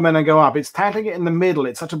at the bottom end and go up. It's tackling it in the middle.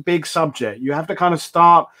 It's such a big subject. You have to kind of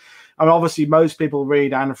start. I mean, obviously, most people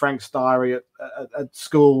read Anne Frank's diary at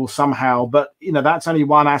school somehow, but that's only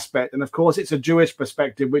one aspect. And of course, it's a Jewish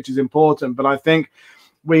perspective, which is important. But I think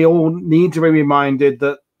we all need to be reminded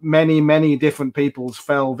that many, many different peoples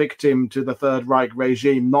fell victim to the Third Reich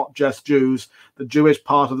regime, not just Jews. The Jewish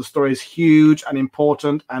part of the story is huge and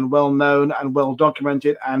important and well known and well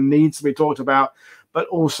documented and needs to be talked about, but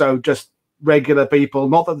also just regular people.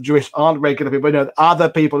 Not that the Jewish aren't regular people, but other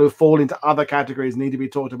people who fall into other categories need to be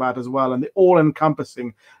talked about as well. And the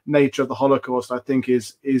all-encompassing nature of the Holocaust, I think,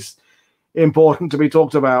 is important to be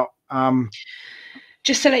talked about.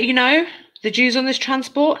 Just to let you know, the Jews on this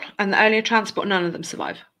transport and the earlier transport, none of them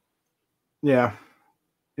survive. Yeah.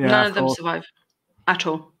 None of them survive at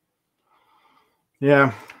all.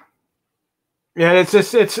 Yeah. Yeah, it's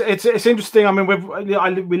interesting. I mean,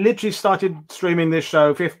 we literally started streaming this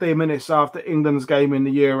show 15 minutes after England's game in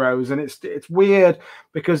the Euros, and it's weird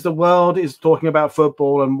because the world is talking about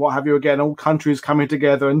football and what have you. Again, all countries coming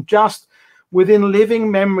together, and just within living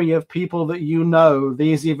memory of people that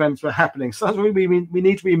these events were happening. So we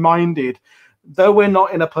need to be reminded, though we're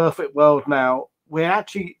not in a perfect world now, we're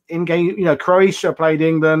actually engaged. Croatia played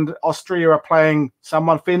England, Austria are playing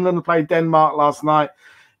someone, Finland played Denmark last night.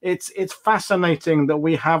 It's fascinating that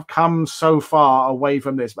we have come so far away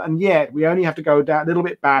from this, and yet we only have to go down a little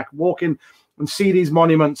bit back, walk in and see these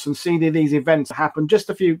monuments and see these events happen just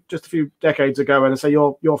a few decades ago, and say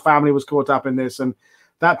your family was caught up in this, and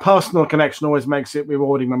that personal connection always makes it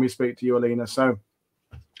rewarding when we speak to you, Alina. So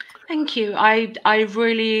thank you. I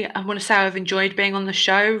want to say I've enjoyed being on the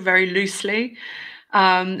show very loosely.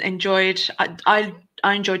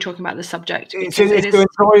 I enjoy talking about the subject. It's to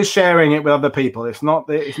enjoy sharing it with other people. It's not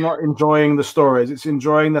enjoying the stories. It's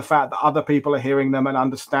enjoying the fact that other people are hearing them and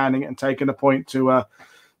understanding it and taking a point to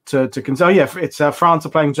consider. Oh, yeah, it's France are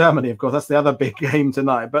playing Germany, of course. That's the other big game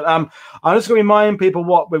tonight. But I'm just going to remind people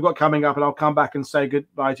what we've got coming up, and I'll come back and say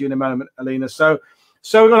goodbye to you in a moment, Alina. So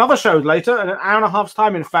we've got another show later, in an hour and a half's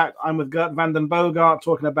time. In fact, I'm with Gert van den Bogart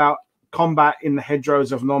talking about combat in the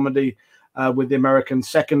hedgerows of Normandy. With the American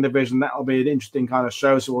 2nd Division. That'll be an interesting kind of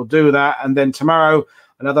show, so we'll do that. And then tomorrow,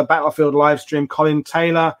 another Battlefield live stream. Colin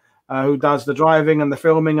Taylor, who does the driving and the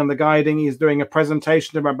filming and the guiding, he's doing a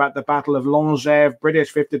presentation about the Battle of Longève,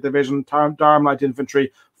 British 50th Division, Durham Light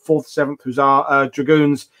Infantry, 4th, 7th Hussar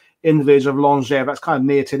Dragoons in the village of Longève. That's kind of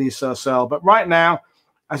near Tilly-sur-Seulles. But right now,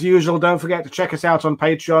 as usual, don't forget to check us out on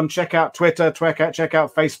Patreon, check out Twitter, check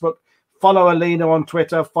out Facebook, follow Alina on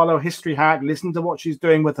Twitter, follow History Hack, listen to what she's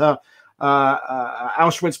doing with her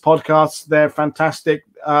Auschwitz podcasts. They're fantastic.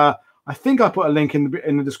 I think I put a link in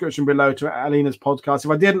the description below to Alina's podcast.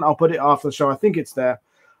 If I didn't, I'll put it after the show. I think it's there.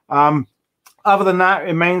 Other than that, it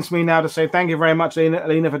remains me now to say thank you very much,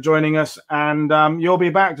 Alina, for joining us, and you'll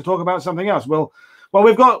be back to talk about something else. Well,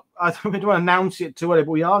 we've got, I don't want to announce it too early,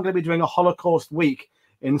 but we are going to be doing a Holocaust week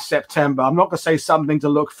in September. I'm not going to say something to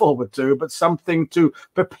look forward to, but something to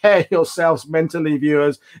prepare yourselves mentally,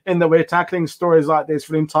 viewers, in that we're tackling stories like this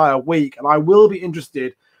for an entire week. And I will be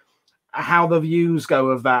interested how the views go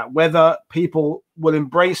of that, whether people will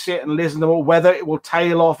embrace it and listen to it, or whether it will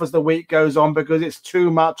tail off as the week goes on because it's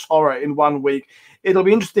too much horror in one week. It'll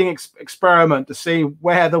be an interesting experiment to see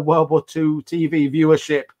where the World War II TV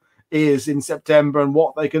viewership is in September and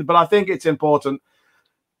what they can. But I think it's important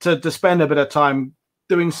to spend a bit of time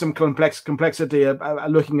doing some complexity of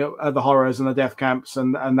looking at the horrors and the death camps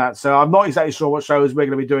and that. So I'm not exactly sure what shows we're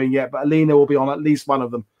going to be doing yet, but Alina will be on at least one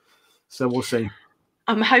of them. So we'll see.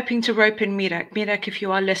 I'm hoping to rope in Mirek. Mirek, if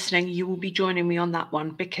you are listening, you will be joining me on that one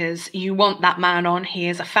because you want that man on. He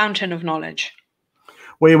is a fountain of knowledge.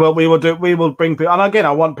 We will bring people, and again,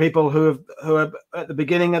 I want people who are at the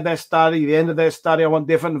beginning of their study, the end of their study. I want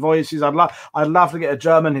different voices. I'd love to get a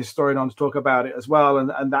German historian on to talk about it as well,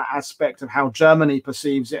 and that aspect of how Germany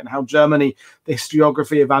perceives it and how Germany, the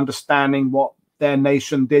historiography of understanding what their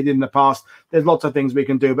nation did in the past. There's lots of things we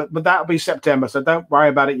can do, but that'll be September, so don't worry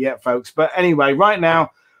about it yet, folks. But anyway, right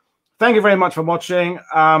now, thank you very much for watching.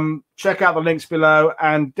 Check out the links below,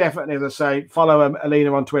 and definitely, as I say, follow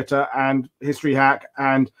Alina on Twitter and History Hack.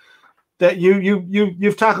 And that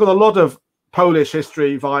you've tackled a lot of Polish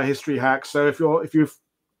history via History Hack. So if you've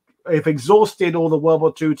exhausted all the World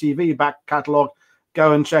War II TV back catalogue,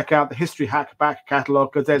 go and check out the History Hack back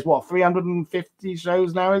catalogue because there's 350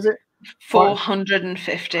 shows now, is it?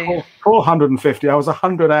 450. 450. I was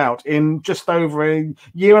 100 out in just over a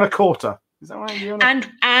year and a quarter. Is that right?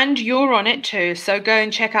 And you're on it too. So go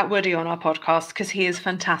and check out Woody on our podcast because he is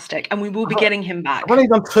fantastic, and we will be getting him back. I've only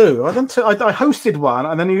done two. I hosted one,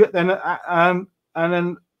 and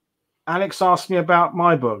then Alex asked me about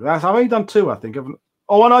my book. I've only done two, I think.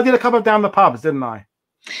 Oh, and I did a couple of Down the Pubs, didn't I?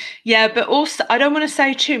 Yeah, but also I don't want to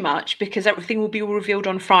say too much because everything will be revealed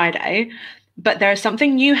on Friday. But there is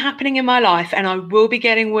something new happening in my life, and I will be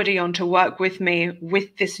getting Woody on to work with me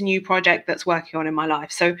with this new project that's working on in my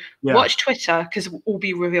life. So watch Twitter because it will all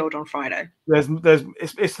be revealed on Friday. It's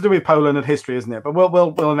to do with Poland and history, isn't it? But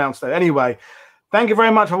we'll announce that anyway. Thank you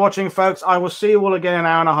very much for watching, folks. I will see you all again in an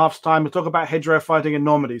hour and a half's time. We'll talk about hedgerow fighting in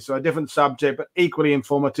Normandy. So a different subject, but equally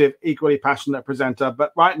informative, equally passionate presenter.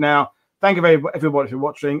 But right now, thank you everybody for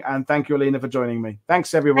watching, and thank you, Alina, for joining me.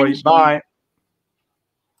 Thanks, everybody. Bye.